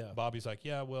 Yeah. Bobby's like,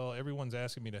 yeah, well, everyone's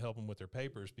asking me to help them with their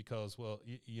papers because, well,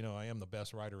 you know, I am the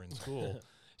best writer in school.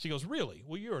 She goes, really?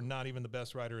 Well, you're not even the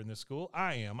best writer in this school.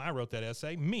 I am. I wrote that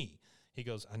essay. Me. He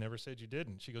goes, I never said you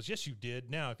didn't. She goes, yes, you did.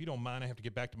 Now, if you don't mind, I have to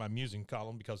get back to my musing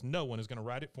column because no one is going to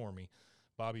write it for me.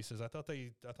 Bobby says, I thought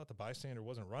the bystander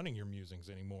wasn't running your musings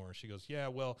anymore. She goes, yeah,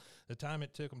 well, the time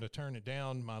it took them to turn it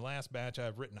down, my last batch,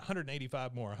 I've written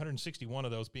 185 more, 161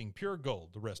 of those being pure gold.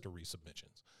 The rest are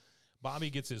resubmissions.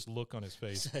 Bobby gets this look on his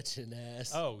face. Such an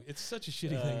ass. Oh, it's such a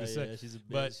shitty thing to say. Yeah, she's a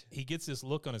bitch. But he gets this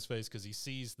look on his face because he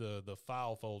sees the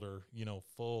file folder, you know,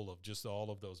 full of just all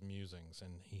of those musings,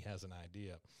 and he has an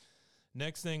idea.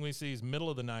 Next thing we see is middle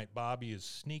of the night, Bobby is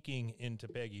sneaking into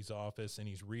Peggy's office, and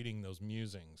he's reading those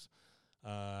musings.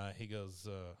 He goes,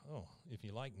 oh, if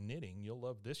you like knitting, you'll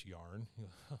love this yarn.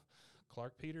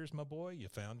 Clark Peters, my boy, you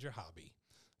found your hobby.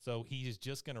 So he is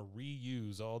just going to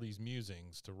reuse all these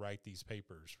musings to write these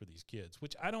papers for these kids,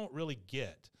 which I don't really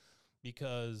get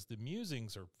because the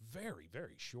musings are very,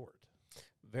 very short.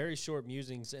 Very short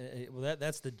musings. Well,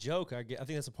 that's the joke. I think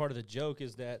that's a part of the joke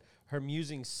is that her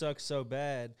musings suck so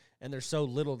bad and they're so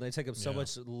little. They take up so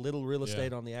much little real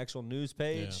estate on the actual news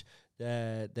page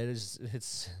that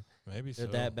it's maybe they're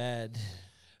that bad.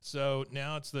 So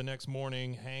now it's the next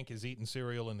morning. Hank is eating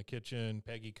cereal in the kitchen.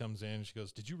 Peggy comes in. She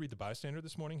goes, did you read the bystander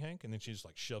this morning, Hank? And then she just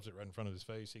like shoves it right in front of his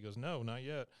face. He goes, no, not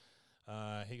yet.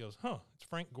 He goes, it's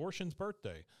Frank Gorshin's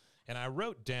birthday. And I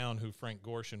wrote down who Frank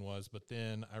Gorshin was, but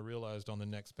then I realized on the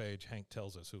next page, Hank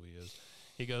tells us who he is.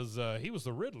 He goes, he was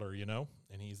the Riddler, you know,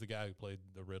 and he's the guy who played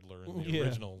the Riddler in the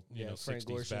original, Frank 60s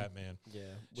Gorshin. Batman. Yeah,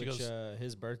 She which goes,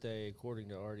 his birthday, according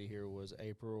to Artie here, was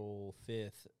April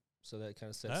 5th. So that kind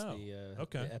of sets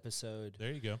the episode.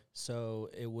 There you go.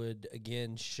 So it would,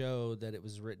 again, show that it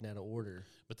was written out of order.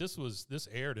 But this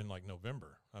aired in like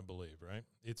November, I believe, right?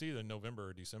 It's either November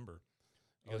or December.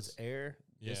 Oh, it's air?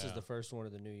 Yeah. This is the first one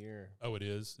of the new year. Oh, it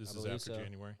is? This is after so.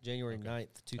 January? January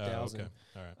 9th, 2000. Okay.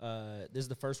 All right. This is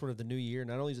the first one of the new year.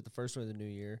 Not only is it the first one of the new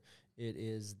year, it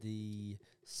is the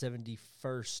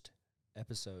 71st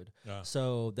episode.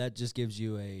 So that just gives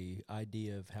you a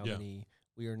idea of how many.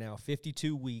 We are now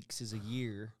 52 weeks is a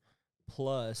year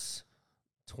plus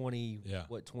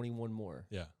 21 more.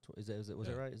 Yeah. Was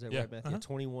that right? Is that right, Matthew?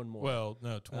 21 more. Well,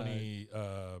 no, 20,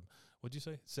 what'd you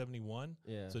say? 71?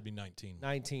 Yeah. So it'd be 19.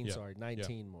 19, sorry,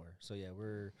 19 more. So yeah,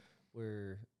 we're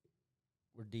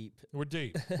deep. We're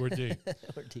deep. We're deep.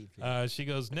 We're deep. Yeah. She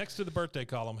goes, next to the birthday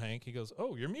column, Hank, he goes,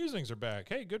 oh, your musings are back.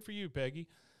 Hey, good for you, Peggy.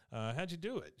 How'd you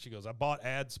do it? She goes, I bought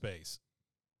ad space.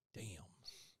 Damn.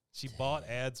 She bought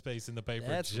ad space in the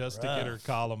paper just to get her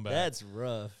column back. That's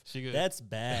rough. She goes, that's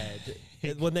bad.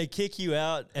 When they kick you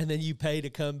out and then you pay to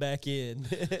come back in.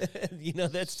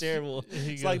 That's terrible.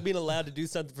 It's like being allowed to do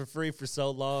something for free for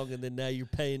so long and then now you're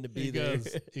paying to be there.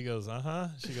 He goes, uh-huh.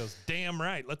 She goes, damn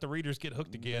right. Let the readers get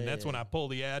hooked again. Man. That's when I pull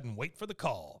the ad and wait for the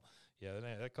call. Yeah,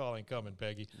 that call ain't coming,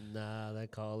 Peggy. Nah,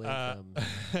 that call ain't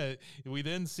coming. We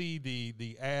then see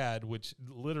the ad, which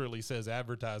literally says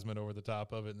advertisement over the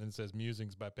top of it, and then says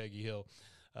Musings by Peggy Hill.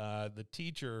 The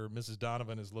teacher, Mrs.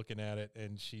 Donovan, is looking at it,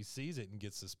 and she sees it and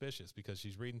gets suspicious because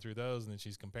she's reading through those, and then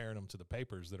she's comparing them to the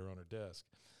papers that are on her desk.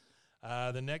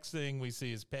 The next thing we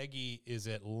see is Peggy is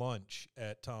at lunch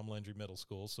at Tom Landry Middle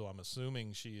School, so I'm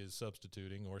assuming she is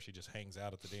substituting or she just hangs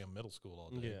out at the damn middle school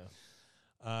all day. Yeah.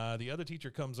 The other teacher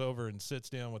comes over and sits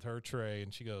down with her tray,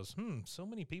 and she goes, so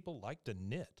many people like to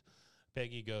knit.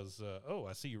 Peggy goes, oh,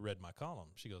 I see you read my column.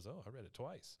 She goes, oh, I read it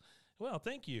twice. Well,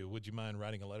 thank you. Would you mind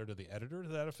writing a letter to the editor to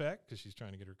that effect? Because she's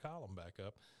trying to get her column back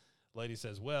up. Lady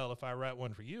says, well, if I write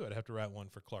one for you, I'd have to write one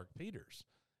for Clark Peters.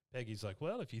 Peggy's like,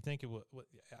 well, if you think it would,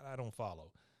 I don't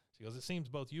follow. She goes, it seems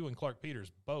both you and Clark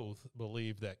Peters both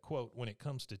believe that, quote, when it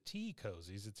comes to tea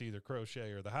cozies, it's either crochet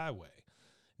or the highway.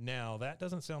 Now, that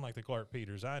doesn't sound like the Clark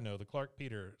Peters I know. The Clark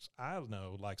Peters I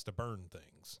know likes to burn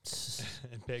things.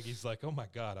 And Peggy's like, oh, my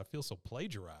God, I feel so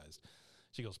plagiarized.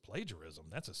 She goes, plagiarism?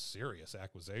 That's a serious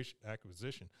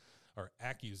accusation.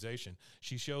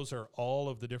 She shows her all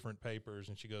of the different papers,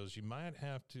 and she goes, you might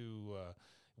have to,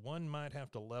 one might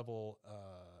have to level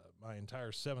my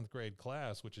entire 7th grade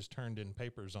class, which has turned in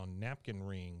papers on napkin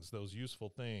rings, those useful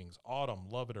things, autumn,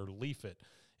 love it or leaf it,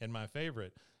 and my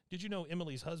favorite, did you know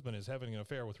Emily's husband is having an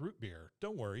affair with root beer?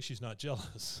 Don't worry, she's not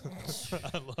jealous.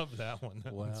 I love that one.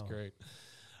 That one's great.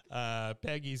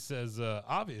 Peggy says,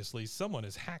 obviously, someone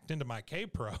has hacked into my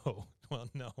K-Pro. Well,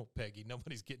 no, Peggy,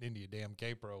 nobody's getting into your damn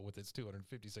K-Pro with its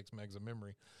 256 megs of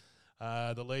memory.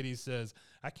 The lady says,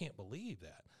 I can't believe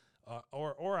that.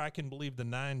 Or I can believe the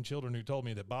 9 children who told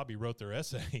me that Bobby wrote their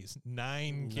essays.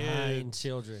 9 kids. 9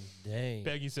 children. Dang.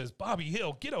 Peggy says, Bobby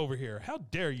Hill, get over here. How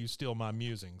dare you steal my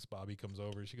musings? Bobby comes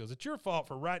over. She goes, it's your fault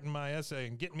for writing my essay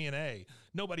and getting me an A.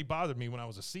 Nobody bothered me when I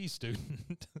was a C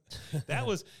student. That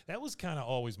was kind of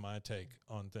always my take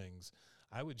on things.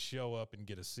 I would show up and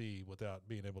get a C without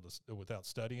being able to, without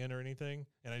studying or anything.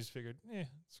 And I just figured,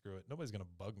 screw it. Nobody's going to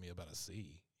bug me about a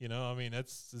C. You know, I mean, the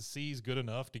C's good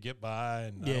enough to get by,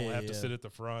 and I don't have to sit at the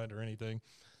front or anything.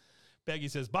 Peggy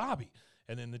says, Bobby.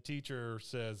 And then the teacher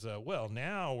says, well,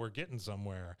 now we're getting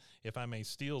somewhere. If I may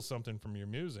steal something from your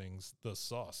musings, the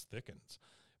sauce thickens.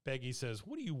 Peggy says,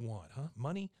 what do you want, huh?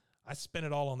 Money? I spent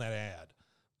it all on that ad.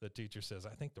 The teacher says,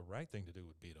 I think the right thing to do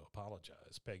would be to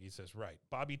apologize. Peggy says, right.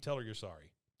 Bobby, tell her you're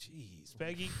sorry. Jeez,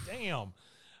 Peggy, damn.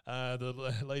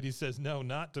 The lady says, no,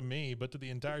 not to me, but to the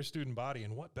entire student body.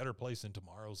 And what better place than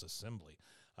tomorrow's assembly?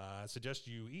 I suggest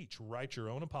you each write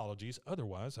your own apologies.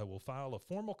 Otherwise, I will file a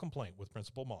formal complaint with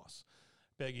Principal Moss.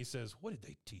 Peggy says, what did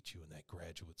they teach you in that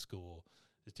graduate school?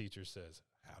 The teacher says,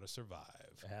 how to survive.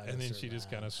 She just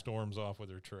kind of storms off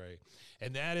with her tray.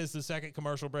 And that is the second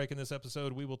commercial break in this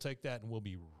episode. We will take that, and we'll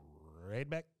be right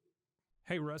back.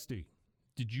 Hey, Rusty,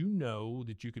 did you know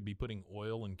that you could be putting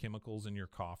oil and chemicals in your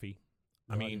coffee?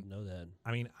 No, I didn't know that.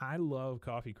 I mean, I love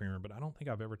coffee creamer, but I don't think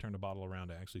I've ever turned a bottle around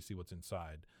to actually see what's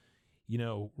inside. You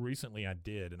know, recently I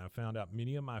did, and I found out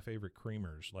many of my favorite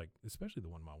creamers, like especially the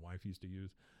one my wife used to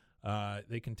use,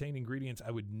 they contain ingredients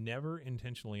I would never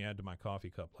intentionally add to my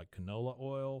coffee cup, like canola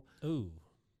oil,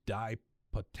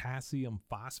 dipotassium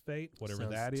phosphate, whatever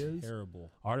that is.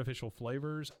 Terrible. Artificial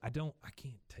flavors. I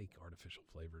can't take artificial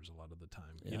flavors a lot of the time.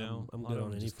 Yeah, you know, I'm good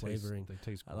on any flavoring. They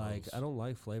taste gross. I don't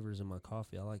like flavors in my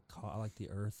coffee. I like the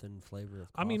earth and flavor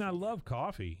of coffee. I mean, I love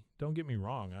coffee. Don't get me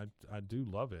wrong. I do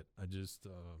love it. I just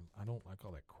I don't like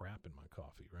all that crap in my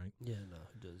coffee, right? Yeah, no,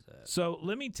 who does that? So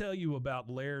let me tell you about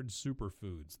Laird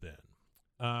Superfoods then.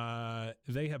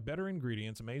 They have better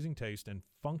ingredients, amazing taste, and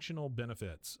functional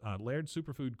benefits. Laird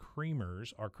Superfood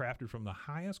creamers are crafted from the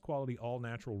highest quality,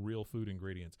 all-natural, real food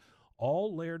ingredients.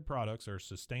 All Laird products are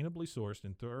sustainably sourced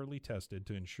and thoroughly tested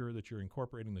to ensure that you're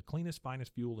incorporating the cleanest,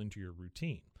 finest fuel into your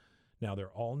routine. Now, they're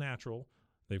all natural.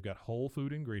 They've got whole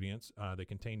food ingredients. They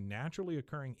contain naturally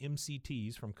occurring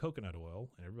MCTs from coconut oil,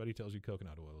 and everybody tells you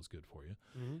coconut oil is good for you.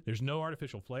 There's no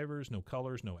artificial flavors, no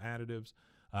colors, no additives,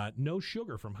 no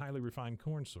sugar from highly refined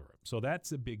corn syrup. So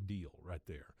that's a big deal right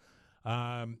there.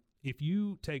 If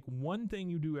you take one thing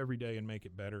you do every day and make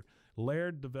it better,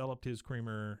 Laird developed his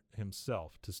creamer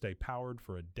himself to stay powered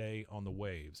for a day on the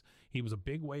waves. He was a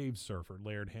big wave surfer,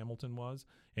 Laird Hamilton was,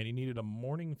 and he needed a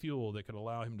morning fuel that could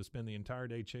allow him to spend the entire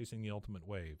day chasing the ultimate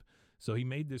wave. So he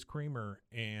made this creamer,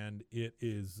 and it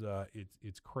is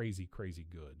it's crazy, crazy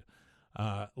good.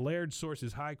 Laird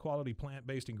sources high-quality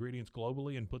plant-based ingredients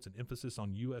globally and puts an emphasis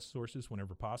on U.S. sources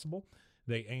whenever possible.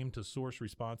 They aim to source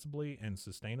responsibly and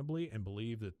sustainably and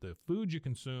believe that the foods you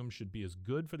consume should be as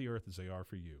good for the earth as they are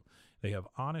for you. They have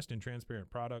honest and transparent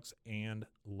products and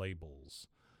labels.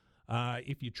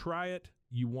 If you try it,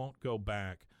 you won't go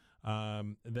back.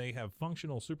 They have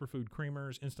functional superfood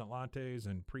creamers, instant lattes,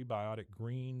 and prebiotic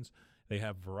greens. They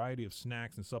have a variety of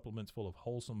snacks and supplements full of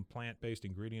wholesome plant-based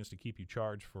ingredients to keep you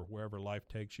charged for wherever life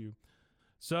takes you.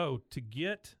 So to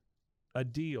get a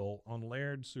deal on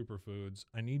Laird Superfoods,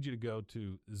 I need you to go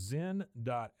to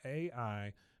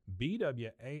zen.ai,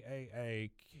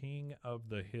 BWAAA, King of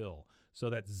the Hill. So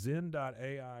that's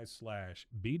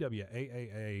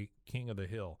zen.ai/BWAAA, King of the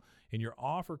Hill. And your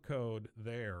offer code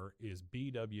there is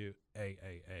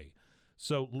BWAAA.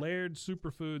 So Laird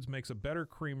Superfoods makes a better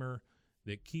creamer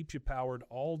that keeps you powered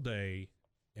all day,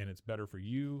 and it's better for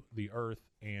you, the earth,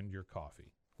 and your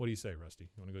coffee. What do you say, Rusty?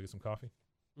 You want to go get some coffee?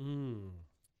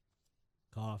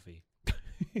 Coffee.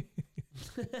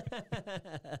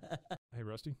 Hey,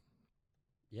 Rusty.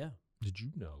 Yeah. Did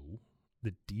you know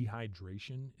that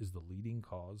dehydration is the leading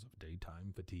cause of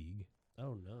daytime fatigue?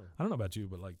 Oh, no. I don't know about you,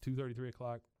 but like 2:30, 3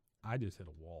 o'clock, I just hit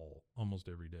a wall almost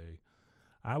every day.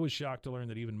 I was shocked to learn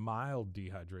that even mild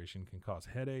dehydration can cause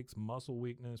headaches, muscle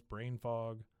weakness, brain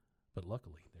fog, but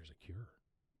luckily there's a cure.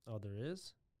 Oh, there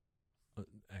is?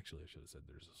 Actually, I should have said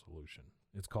there's a solution.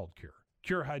 It's called Cure.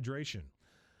 Cure Hydration.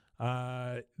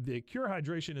 The Cure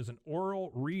Hydration is an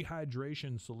oral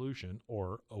rehydration solution,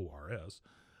 or ORS,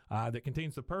 that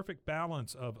contains the perfect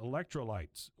balance of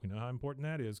electrolytes. We know how important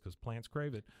that is because plants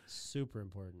crave it. Super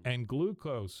important. And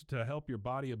glucose to help your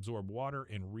body absorb water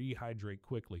and rehydrate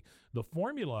quickly. The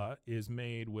formula is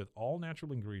made with all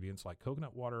natural ingredients like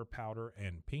coconut water, powder,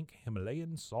 and pink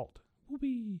Himalayan salt.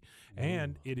 Whoopee.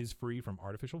 And it is free from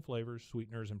artificial flavors,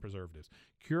 sweeteners, and preservatives.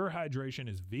 Cure Hydration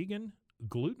is vegan,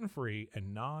 gluten-free,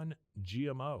 and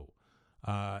non-GMO.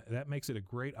 That makes it a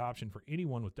great option for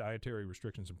anyone with dietary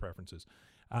restrictions and preferences.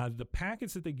 The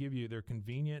packets that they give you, they're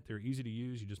convenient, they're easy to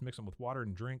use. You just mix them with water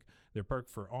and drink. They're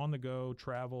perfect for on-the-go,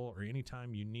 travel, or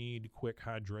anytime you need quick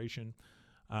hydration.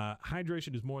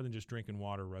 Hydration is more than just drinking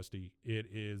water, Rusty. It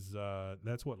is,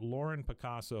 that's what Lauren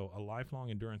Picasso, a lifelong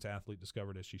endurance athlete,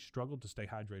 discovered as she struggled to stay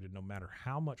hydrated no matter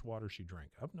how much water she drank.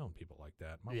 I've known people like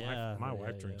that. My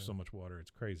wife drinks so much water,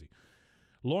 it's crazy.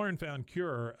 Lauren found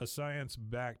Cure, a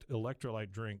science-backed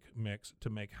electrolyte drink mix to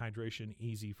make hydration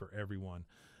easy for everyone.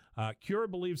 Cure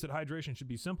believes that hydration should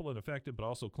be simple and effective, but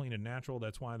also clean and natural.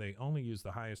 That's why they only use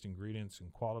the highest ingredients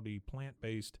and quality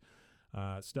plant-based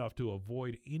stuff to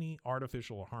avoid any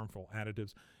artificial or harmful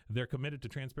additives. They're committed to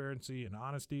transparency and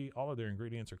honesty. All of their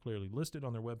ingredients are clearly listed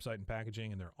on their website and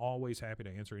packaging, and they're always happy to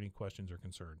answer any questions or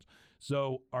concerns.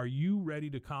 So are you ready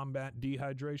to combat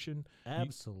dehydration?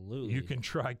 Absolutely. You can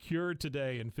try Cure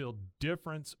today and feel the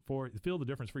difference for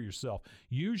yourself.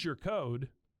 Use your code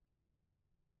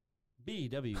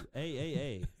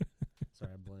BWAAA.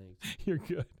 Sorry, I blanked. You're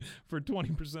good. For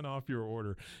 20% off your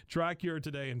order. Try Cure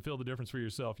today and feel the difference for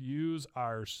yourself. Use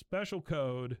our special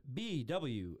code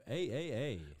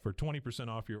BWAAA for 20%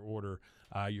 off your order.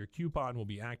 Your coupon will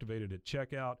be activated at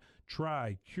checkout.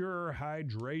 Try Cure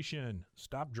Hydration.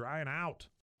 Stop drying out.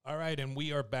 All right, and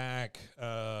we are back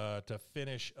to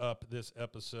finish up this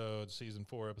episode, Season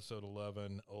 4, Episode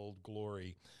 11, Old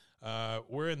Glory.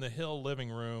 We're in the Hill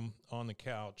living room on the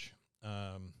couch.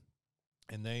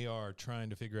 And they are trying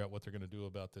to figure out what they're going to do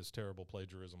about this terrible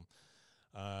plagiarism.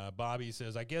 Bobby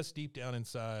says, I guess deep down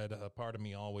inside, a part of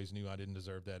me always knew I didn't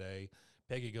deserve that A.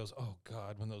 Peggy goes, oh,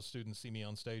 God, when those students see me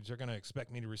on stage, they're going to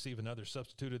expect me to receive another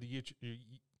Substitute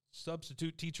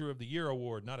Teacher of the Year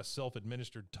award, not a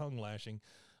self-administered tongue lashing.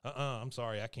 I'm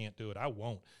sorry, I can't do it. I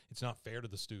won't. It's not fair to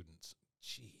the students.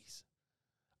 Jeez.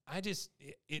 It's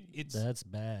that's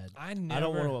bad. I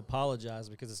don't want to apologize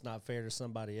because it's not fair to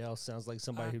somebody else. Sounds like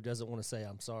somebody who doesn't want to say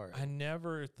I'm sorry. I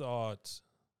never thought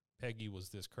Peggy was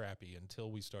this crappy until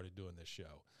we started doing this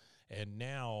show. And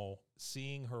now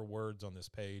seeing her words on this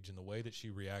page and the way that she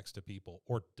reacts to people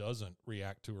or doesn't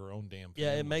react to her own damn family.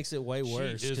 Yeah, it makes it way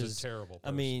worse. She is a terrible person.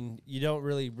 I mean, you don't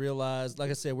really realize, like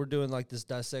I said, we're doing like this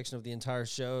dissection of the entire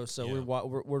show. So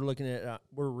we're looking at,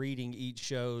 we're reading each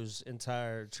show's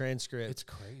entire transcript. It's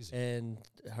crazy. And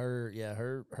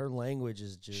her language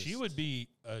is just. She would be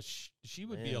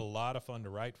be a lot of fun to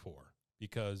write for.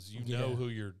 Because you know who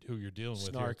you're dealing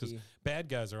with here. Because bad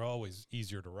guys are always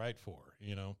easier to write for,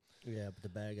 you know. Yeah, but the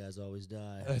bad guys always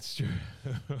die. That's true.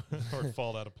 Or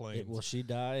fall out of planes. Will she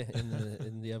die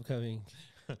in the upcoming?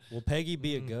 Will Peggy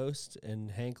be a ghost and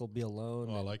Hank will be alone?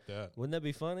 Oh, I like that. Wouldn't that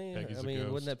be funny? Peggy's I mean, a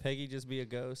ghost. wouldn't that Peggy just be a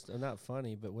ghost? Not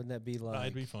funny, but wouldn't that be like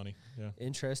it'd be funny. Yeah,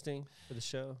 interesting for the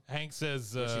show? Hank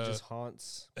says she just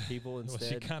haunts people instead. Well,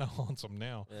 she kind of haunts them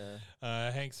now.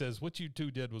 Yeah. Hank says, "What you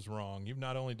two did was wrong. You've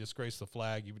not only disgraced the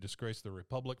flag, you've disgraced the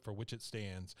republic for which it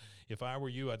stands. If I were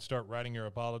you, I'd start writing your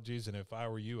apologies, and if I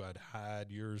were you, I'd hide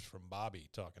yours from Bobby."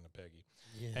 Talking to Peggy.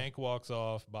 Yeah. Hank walks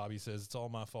off. Bobby says, "It's all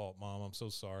my fault, Mom. I'm so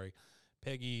sorry."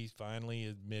 Peggy finally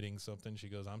admitting something. She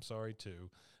goes, "I'm sorry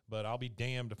too, but I'll be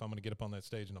damned if I'm going to get up on that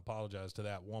stage and apologize to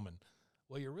that woman."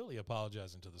 Well, you're really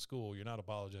apologizing to the school. You're not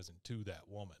apologizing to that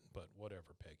woman, but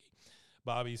whatever, Peggy.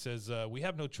 Bobby says, "We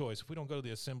have no choice. If we don't go to the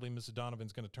assembly, Mrs.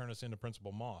 Donovan's going to turn us into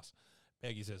Principal Moss."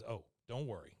 Peggy says, "Oh, don't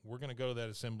worry. We're going to go to that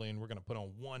assembly, and we're going to put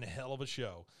on one hell of a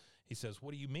show." He says, "What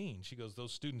do you mean?" She goes,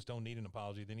 "Those students don't need an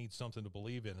apology. They need something to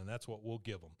believe in, and that's what we'll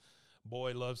give them.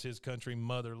 Boy loves his country.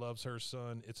 Mother loves her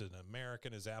son. It's an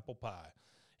American as apple pie.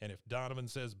 And if Donovan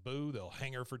says boo, they'll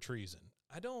hang her for treason."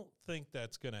 I don't think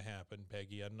that's going to happen,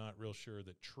 Peggy. I'm not real sure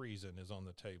that treason is on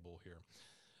the table here.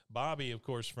 Bobby, of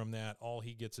course, from that, all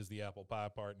he gets is the apple pie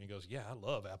part, and he goes, "Yeah, I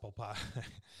love apple pie."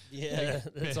 Yeah,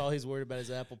 that's all he's worried about is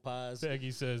apple pies.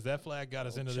 Peggy says, "That flag got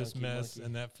us into this mess,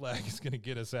 and that flag is going to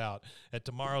get us out. At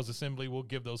tomorrow's assembly, we'll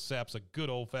give those saps a good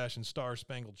old-fashioned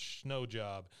star-spangled snow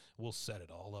job. We'll set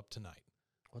it all up tonight."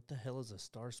 What the hell is a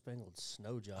star-spangled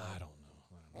snow job? I don't know.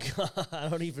 I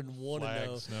don't even want to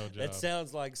know. Snow job. That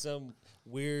sounds like some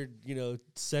weird,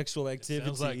 sexual activity.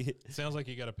 It sounds like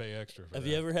you got to pay extra for Have that.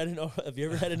 you ever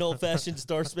had an old-fashioned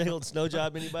star-spangled snow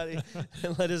job? Anybody?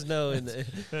 Let us know.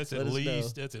 That's at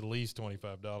least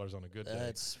 $25 on a good day.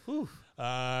 That's whew.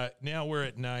 Now we're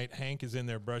at night. Hank is in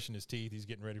there brushing his teeth. He's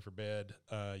getting ready for bed.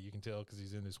 You can tell because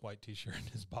he's in his white T-shirt and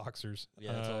his boxers.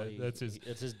 Yeah, that's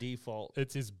his default.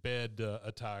 It's his bed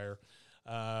attire.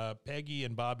 Peggy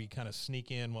and Bobby kind of sneak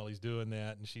in while he's doing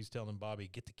that, and she's telling Bobby,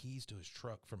 "Get the keys to his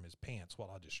truck from his pants while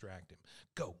I distract him.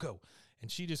 Go, go."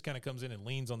 And she just kind of comes in and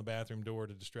leans on the bathroom door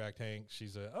to distract Hank.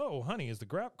 She's "Oh, honey, is the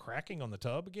grout cracking on the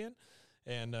tub again?"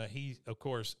 And he, of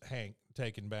course, Hank,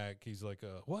 taken back, he's like,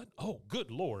 "What? Oh, good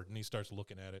Lord." And he starts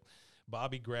looking at it.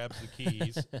 Bobby grabs the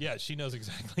keys. Yeah, she knows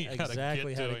exactly how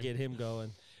to get him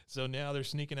going. So now they're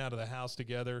sneaking out of the house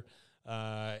together.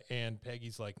 And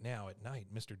Peggy's like, "Now at night,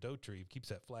 Mr. Dotreve keeps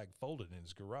that flag folded in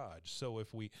his garage. So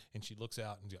if we," and she looks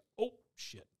out and goes, "Oh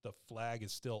shit, the flag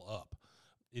is still up.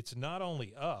 It's not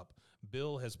only up,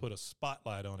 Bill has put a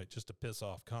spotlight on it just to piss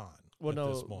off Con."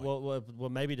 This point. Well,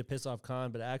 maybe to piss off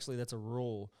Con, but actually that's a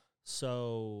rule.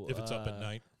 So if it's up at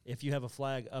night, if you have a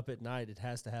flag up at night, it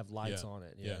has to have lights on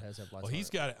it. Yeah, it has to have lights. Well,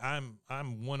 he's got it. I'm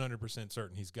 100%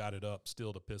 certain he's got it up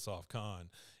still to piss off Con.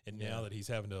 And now that he's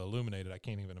having to illuminate it, I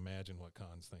can't even imagine what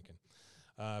Con's thinking.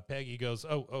 Peggy goes,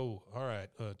 "Oh, all right,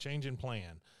 change in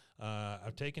plan.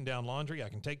 I've taken down laundry. I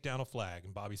can take down a flag."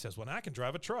 And Bobby says, "Well, I can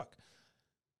drive a truck."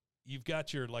 You've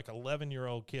got your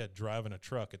 11-year-old kid driving a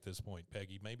truck at this point,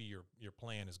 Peggy. Maybe your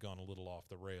plan has gone a little off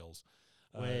the rails.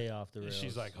 Way off the rails.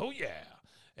 She's like, "Oh, yeah."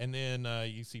 And then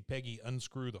you see Peggy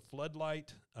unscrew the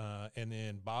floodlight, and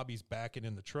then Bobby's backing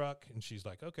in the truck, and she's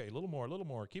like, "Okay, a little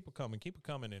more. Keep it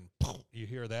coming. And you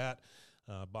hear that.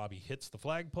 Bobby hits the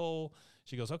flagpole.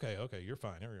 She goes, okay, you're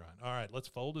fine. All right, let's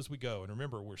fold as we go. And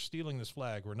remember, we're stealing this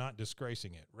flag. We're not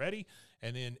disgracing it. Ready?"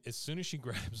 And then as soon as she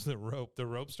grabs the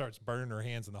rope starts burning her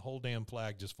hands, and the whole damn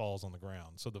flag just falls on the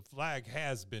ground. So the flag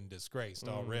has been disgraced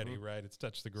already, right? It's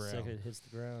touched the ground. Second it hits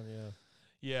the ground, yeah.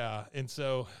 Yeah, and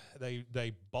so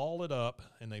they ball it up,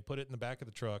 and they put it in the back of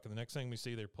the truck, and the next thing we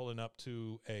see, they're pulling up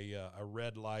to a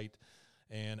red light,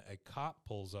 and a cop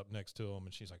pulls up next to them,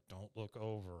 and she's like, "Don't look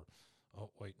over."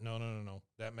 "Oh, wait, no.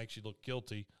 That makes you look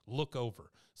guilty. Look over."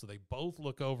 So they both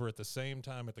look over at the same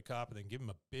time at the cop and then give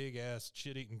him a big-ass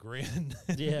shit-eating grin.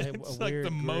 Yeah, it's a like weird the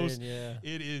grin, most, yeah.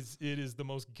 It is the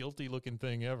most guilty-looking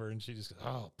thing ever, and she just goes,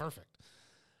 "Oh, perfect."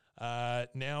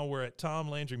 Now we're at Tom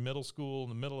Landry Middle School in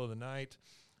the middle of the night,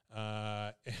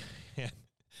 and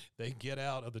they get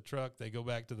out of the truck. They go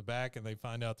back to the back, and they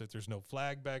find out that there's no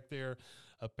flag back there.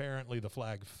 Apparently, the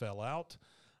flag fell out.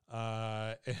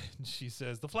 And she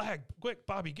says, "The flag, quick,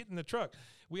 Bobby, get in the truck.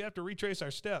 We have to retrace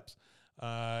our steps."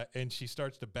 And she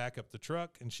starts to back up the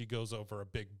truck, and she goes over a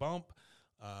big bump.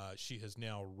 She has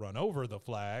now run over the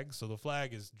flag, so the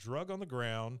flag is drug on the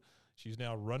ground. She's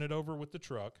now run it over with the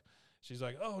truck. She's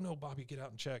like, "Oh, no, Bobby, get out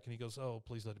and check." And he goes, "Oh,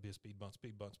 please let it be a speed bump,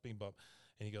 speed bump, speed bump."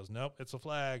 And he goes, "Nope, it's a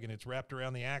flag, and it's wrapped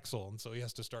around the axle." And so he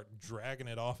has to start dragging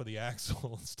it off of the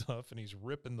axle and stuff, and he's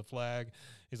ripping the flag.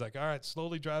 He's like, "All right,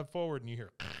 slowly drive forward." And you hear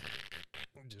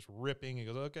just ripping. He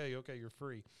goes, okay, you're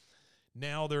free.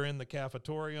 Now they're in the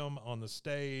cafetorium on the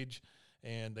stage,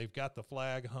 and they've got the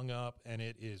flag hung up, and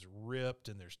it is ripped,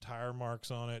 and there's tire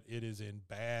marks on it. It is in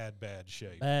bad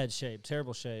shape. Bad shape,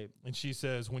 terrible shape. And she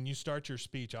says, "When you start your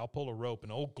speech, I'll pull a rope,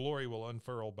 and Old Glory will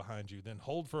unfurl behind you. Then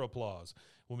hold for applause.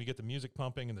 When we get the music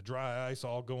pumping and the dry ice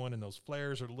all going and those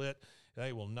flares are lit,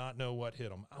 they will not know what hit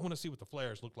them. I want to see what the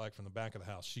flares look like from the back of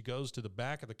the house." She goes to the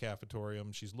back of the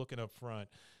cafetorium. She's looking up front.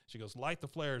 She goes, "Light the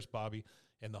flares, Bobby."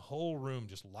 And the whole room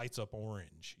just lights up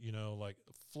orange, like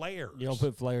flares. You don't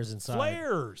put flares inside.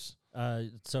 Flares.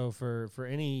 So for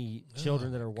any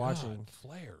children that are watching,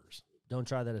 flares. Don't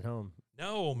try that at home.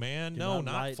 No, man. Do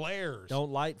not flares. Don't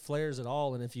light flares at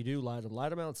all. And if you do light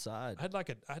them outside. I'd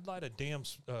light a damn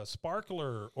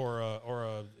sparkler or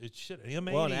a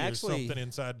M80 or something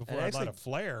inside before I light a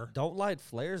flare. Don't light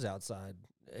flares outside,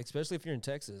 especially if you're in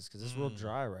Texas, because it's real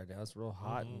dry right now. It's real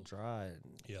hot and dry.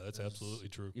 Yeah, that's absolutely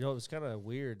true. It was kind of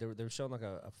weird. They were showing like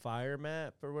a fire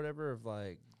map or whatever of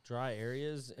like dry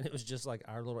areas, and it was just like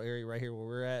our little area right here where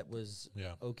we're at was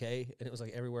okay, and it was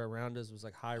like everywhere around us was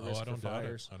like high risk for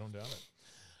fires. I don't doubt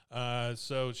it.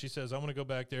 So she says, "I want to go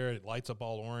back there." It lights up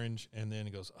all orange, and then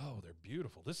it goes, "Oh, they're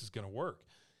beautiful. This is going to work."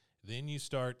 Then you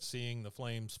start seeing the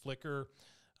flames flicker.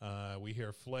 We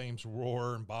hear flames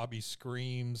roar, and Bobby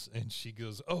screams, and she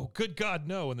goes, "Oh, good God,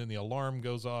 no!" And then the alarm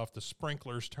goes off. The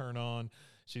sprinklers turn on.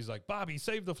 She's like, "Bobby,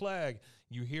 save the flag."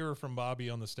 You hear her from Bobby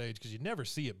on the stage because you never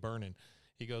see it burning.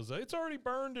 He goes, "It's already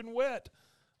burned and wet."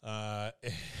 And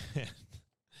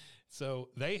so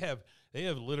they have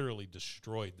literally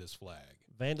destroyed this flag.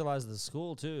 Vandalized the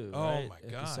school too. Oh, right? my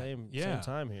At God. the same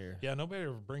time here. Yeah, nobody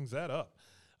ever brings that up.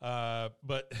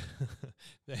 But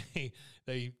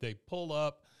they pull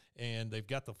up, and they've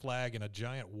got the flag in a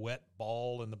giant wet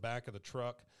ball in the back of the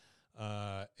truck.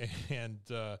 And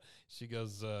she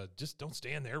goes, "Just don't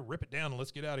stand there. Rip it down and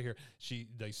let's get out of here."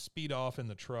 They speed off in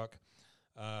the truck.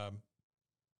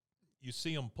 You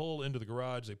see them pull into the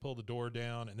garage. They pull the door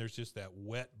down, and there's just that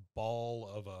wet ball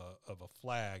of a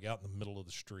flag out in the middle of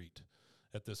the street.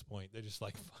 At this point, they just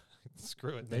like,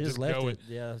 screw it. They just left it.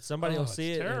 Yeah, somebody will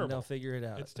see it terrible. and they'll figure it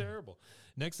out. It's terrible.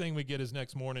 Next thing we get is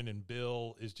next morning, and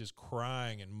Bill is just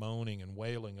crying and moaning and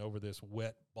wailing over this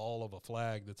wet ball of a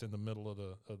flag that's in the middle of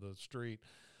the street.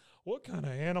 What kind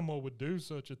of animal would do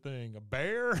such a thing? A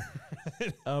bear?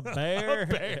 A bear? A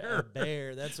bear. A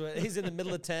bear. That's what he's in the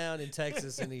middle of town in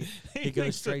Texas, and he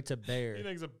goes straight to bear. He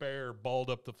thinks a bear balled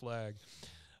up the flag.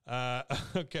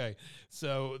 Okay,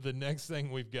 so the next thing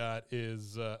we've got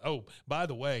is by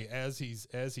the way, as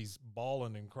he's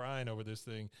bawling and crying over this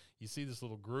thing, you see this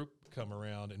little group come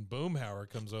around, and Boomhauer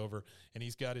comes over, and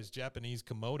he's got his Japanese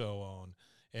Komodo on,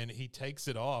 and he takes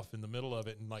it off in the middle of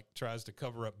it and like tries to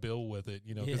cover up Bill with it,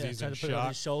 because he's in shock. Put it on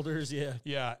his shoulders,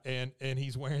 yeah, and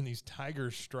he's wearing these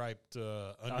tiger striped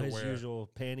underwear, his usual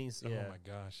panties. Oh my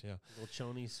gosh, yeah, little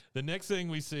chonies. The next thing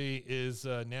we see is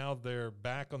now they're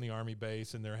back on the Army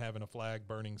base, and they're having a flag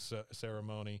burning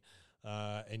ceremony.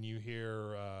 And you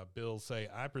hear Bill say,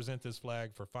 "I present this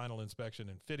flag for final inspection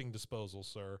and fitting disposal,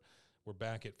 sir." We're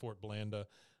back at Fort Blanda.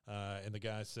 And the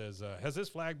guy says, "Has this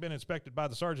flag been inspected by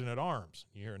the sergeant at arms?"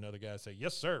 You hear another guy say,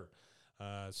 "Yes, sir."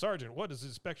 "Sergeant, what does the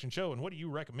inspection show, and what do you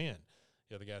recommend?"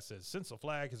 The other guy says, "Since the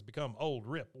flag has become old,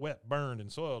 ripped, wet, burned,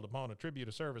 and soiled upon a tribute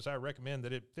of service, I recommend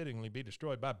that it fittingly be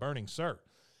destroyed by burning, sir."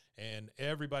 And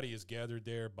everybody is gathered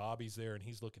there. Bobby's there, and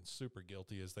he's looking super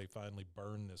guilty as they finally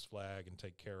burn this flag and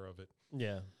take care of it.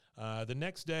 Yeah. The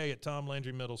next day at Tom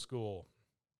Landry Middle School,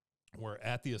 we're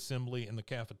at the assembly in the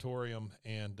cafetorium,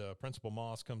 and Principal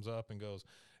Moss comes up and goes,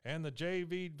 "And the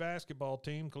JV basketball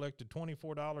team collected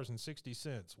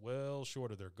 $24.60. Well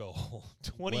short of their goal.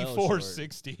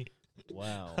 $24.60.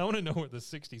 Wow. I want to know where the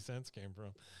 60 cents came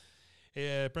from.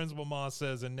 Yeah, Principal Moss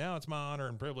says, "And now it's my honor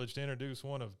and privilege to introduce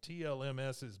one of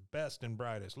TLMS's best and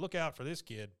brightest. Look out for this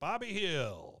kid, Bobby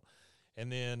Hill." And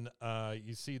then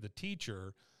you see the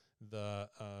teacher, the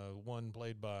one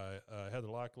played by Heather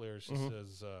Locklear. She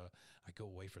says, "I go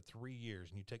away for 3 years,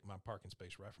 and you take my parking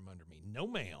space right from under me." "No,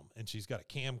 ma'am." And she's got a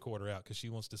camcorder out because she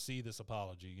wants to see this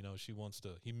apology. She wants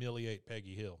to humiliate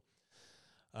Peggy Hill.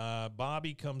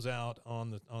 Bobby comes out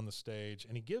on the stage,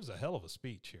 and he gives a hell of a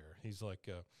speech here. He's like,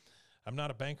 I'm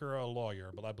not a banker or a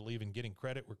lawyer, but I believe in getting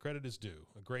credit where credit is due.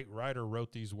 A great writer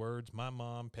wrote these words, my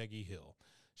mom, Peggy Hill.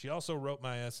 She also wrote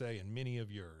my essay and many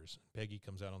of yours. Peggy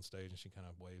comes out on stage, and she kind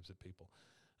of waves at people.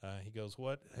 He goes,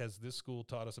 what has this school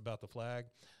taught us about the flag?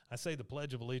 I say the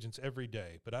Pledge of Allegiance every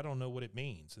day, but I don't know what it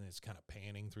means. And it's kind of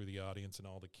panning through the audience and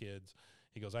all the kids.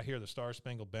 He goes, I hear the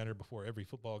Star-Spangled Banner before every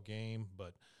football game,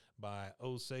 but by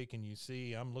oh say can you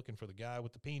see, I'm looking for the guy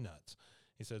with the peanuts.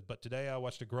 He says, but today I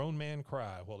watched a grown man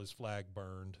cry while his flag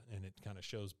burned, and it kind of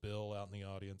shows Bill out in the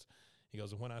audience. He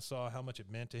goes, and when I saw how much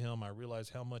it meant to him, I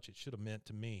realized how much it should have meant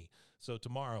to me. So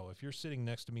tomorrow, if you're sitting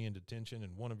next to me in detention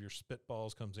and one of your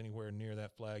spitballs comes anywhere near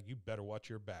that flag, you better watch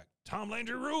your back. Tom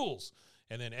Landry rules.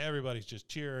 And then everybody's just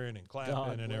cheering and clapping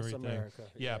God and bless everything. America.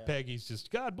 Yeah, Yeah. Peggy's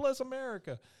just, God bless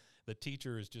America. The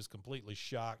teacher is just completely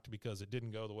shocked because it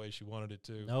didn't go the way she wanted it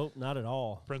to. Nope, not at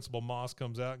all. Principal Moss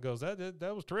comes out and goes, that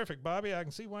was terrific, Bobby. I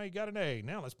can see why you got an A.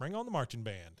 Now let's bring on the marching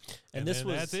band. And this then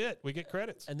was- that's it. We get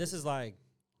credits. And this is like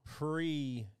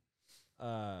pre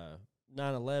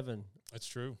 9/11, That's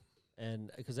true.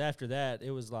 and because after that,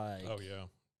 it was like Oh, yeah.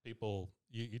 People,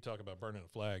 you talk about burning a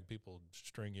flag, people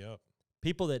string you up.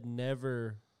 people that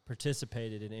never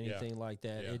participated in anything like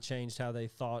that. Yeah. It changed how they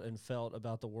thought and felt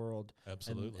about the world.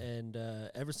 Absolutely. And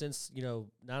ever since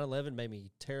 9/11 made me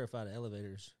terrified of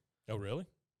elevators. Oh, really?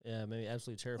 Yeah, made me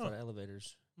absolutely terrified of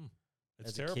elevators. It's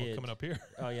As a terrible kid. coming up here.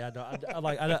 Oh yeah, no,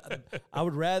 I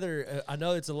would rather. I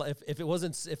know it's if it was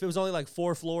only like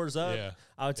 4 floors up, Yeah.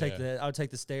 I would take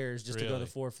the stairs just to go Really?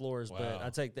 to 4 floors. But Wow. I'll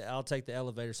take the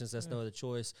elevator since that's no other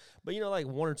choice. But like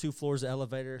 1 or 2 floors of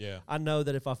elevator. Yeah. I know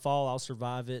that if I fall, I'll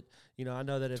survive it. I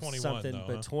know that if 21 something, though,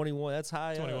 but huh? 21, that's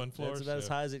high. 21 up. floors, That's about as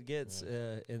yeah. high as it gets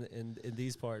in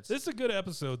these parts. This is a good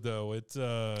episode, though. It's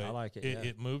I like it, yeah.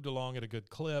 It moved along at a good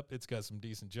clip. It's got some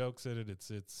decent jokes in it. It's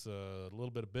a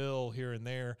little bit of Bill here and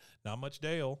there. Not much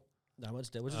Dale. Not much,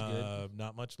 which is good.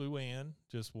 Not much Luann.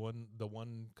 Just one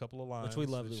couple of lines. Which we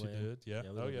love that she Luann. did. Yeah.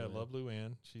 Yeah, we Oh love yeah, Luann. love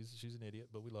Luann. She's an idiot,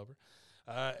 but we love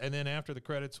her. And then after the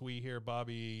credits, we hear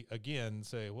Bobby again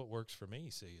say, "What works for me,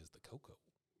 see, is the cocoa."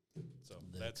 So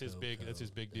that's his big deal. That is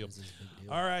his big deal.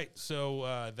 All right,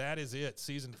 so that is it.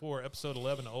 Season 4, episode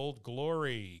 11, Old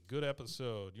Glory. Good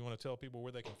episode. You want to tell people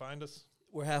where they can find us?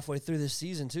 We're halfway through this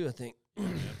season too, I think.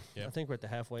 Yeah. I think we're at the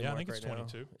halfway Yeah, I mark think it's right now.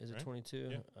 22, Is it right? 22?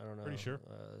 Yeah, I don't know. pretty sure.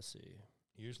 Let's see.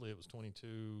 Usually it was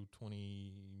 22,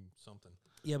 20 something.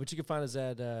 Yeah, but you can find us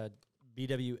at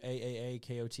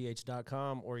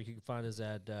bwaaakoth.com, or you can find us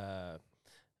at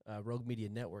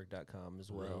roguemedianetwork.com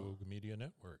as well.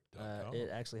 RogueMediaNetwork.com. It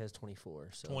actually has 24.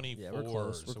 So 24. Yeah, we're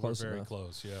close. We're so close we're very enough.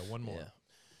 close. Yeah, one more. Yeah.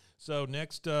 So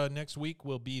next week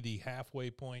will be the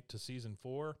halfway point to season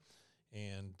 4,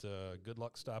 and good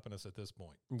luck stopping us at this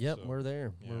point. Yep, So, we're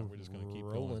there. Yeah, we're just going to keep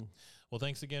rolling. going. Well,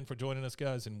 thanks again for joining us,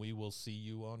 guys, and we will see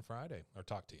you on Friday, or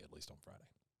talk to you at least on Friday.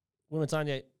 Women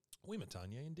Tanya. We met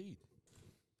Tanya, indeed.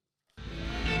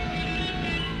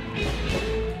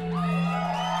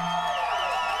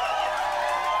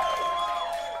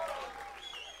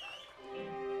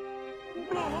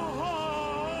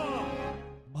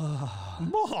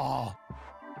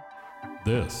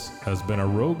 This has been a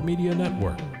Rogue Media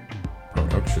Network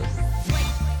production.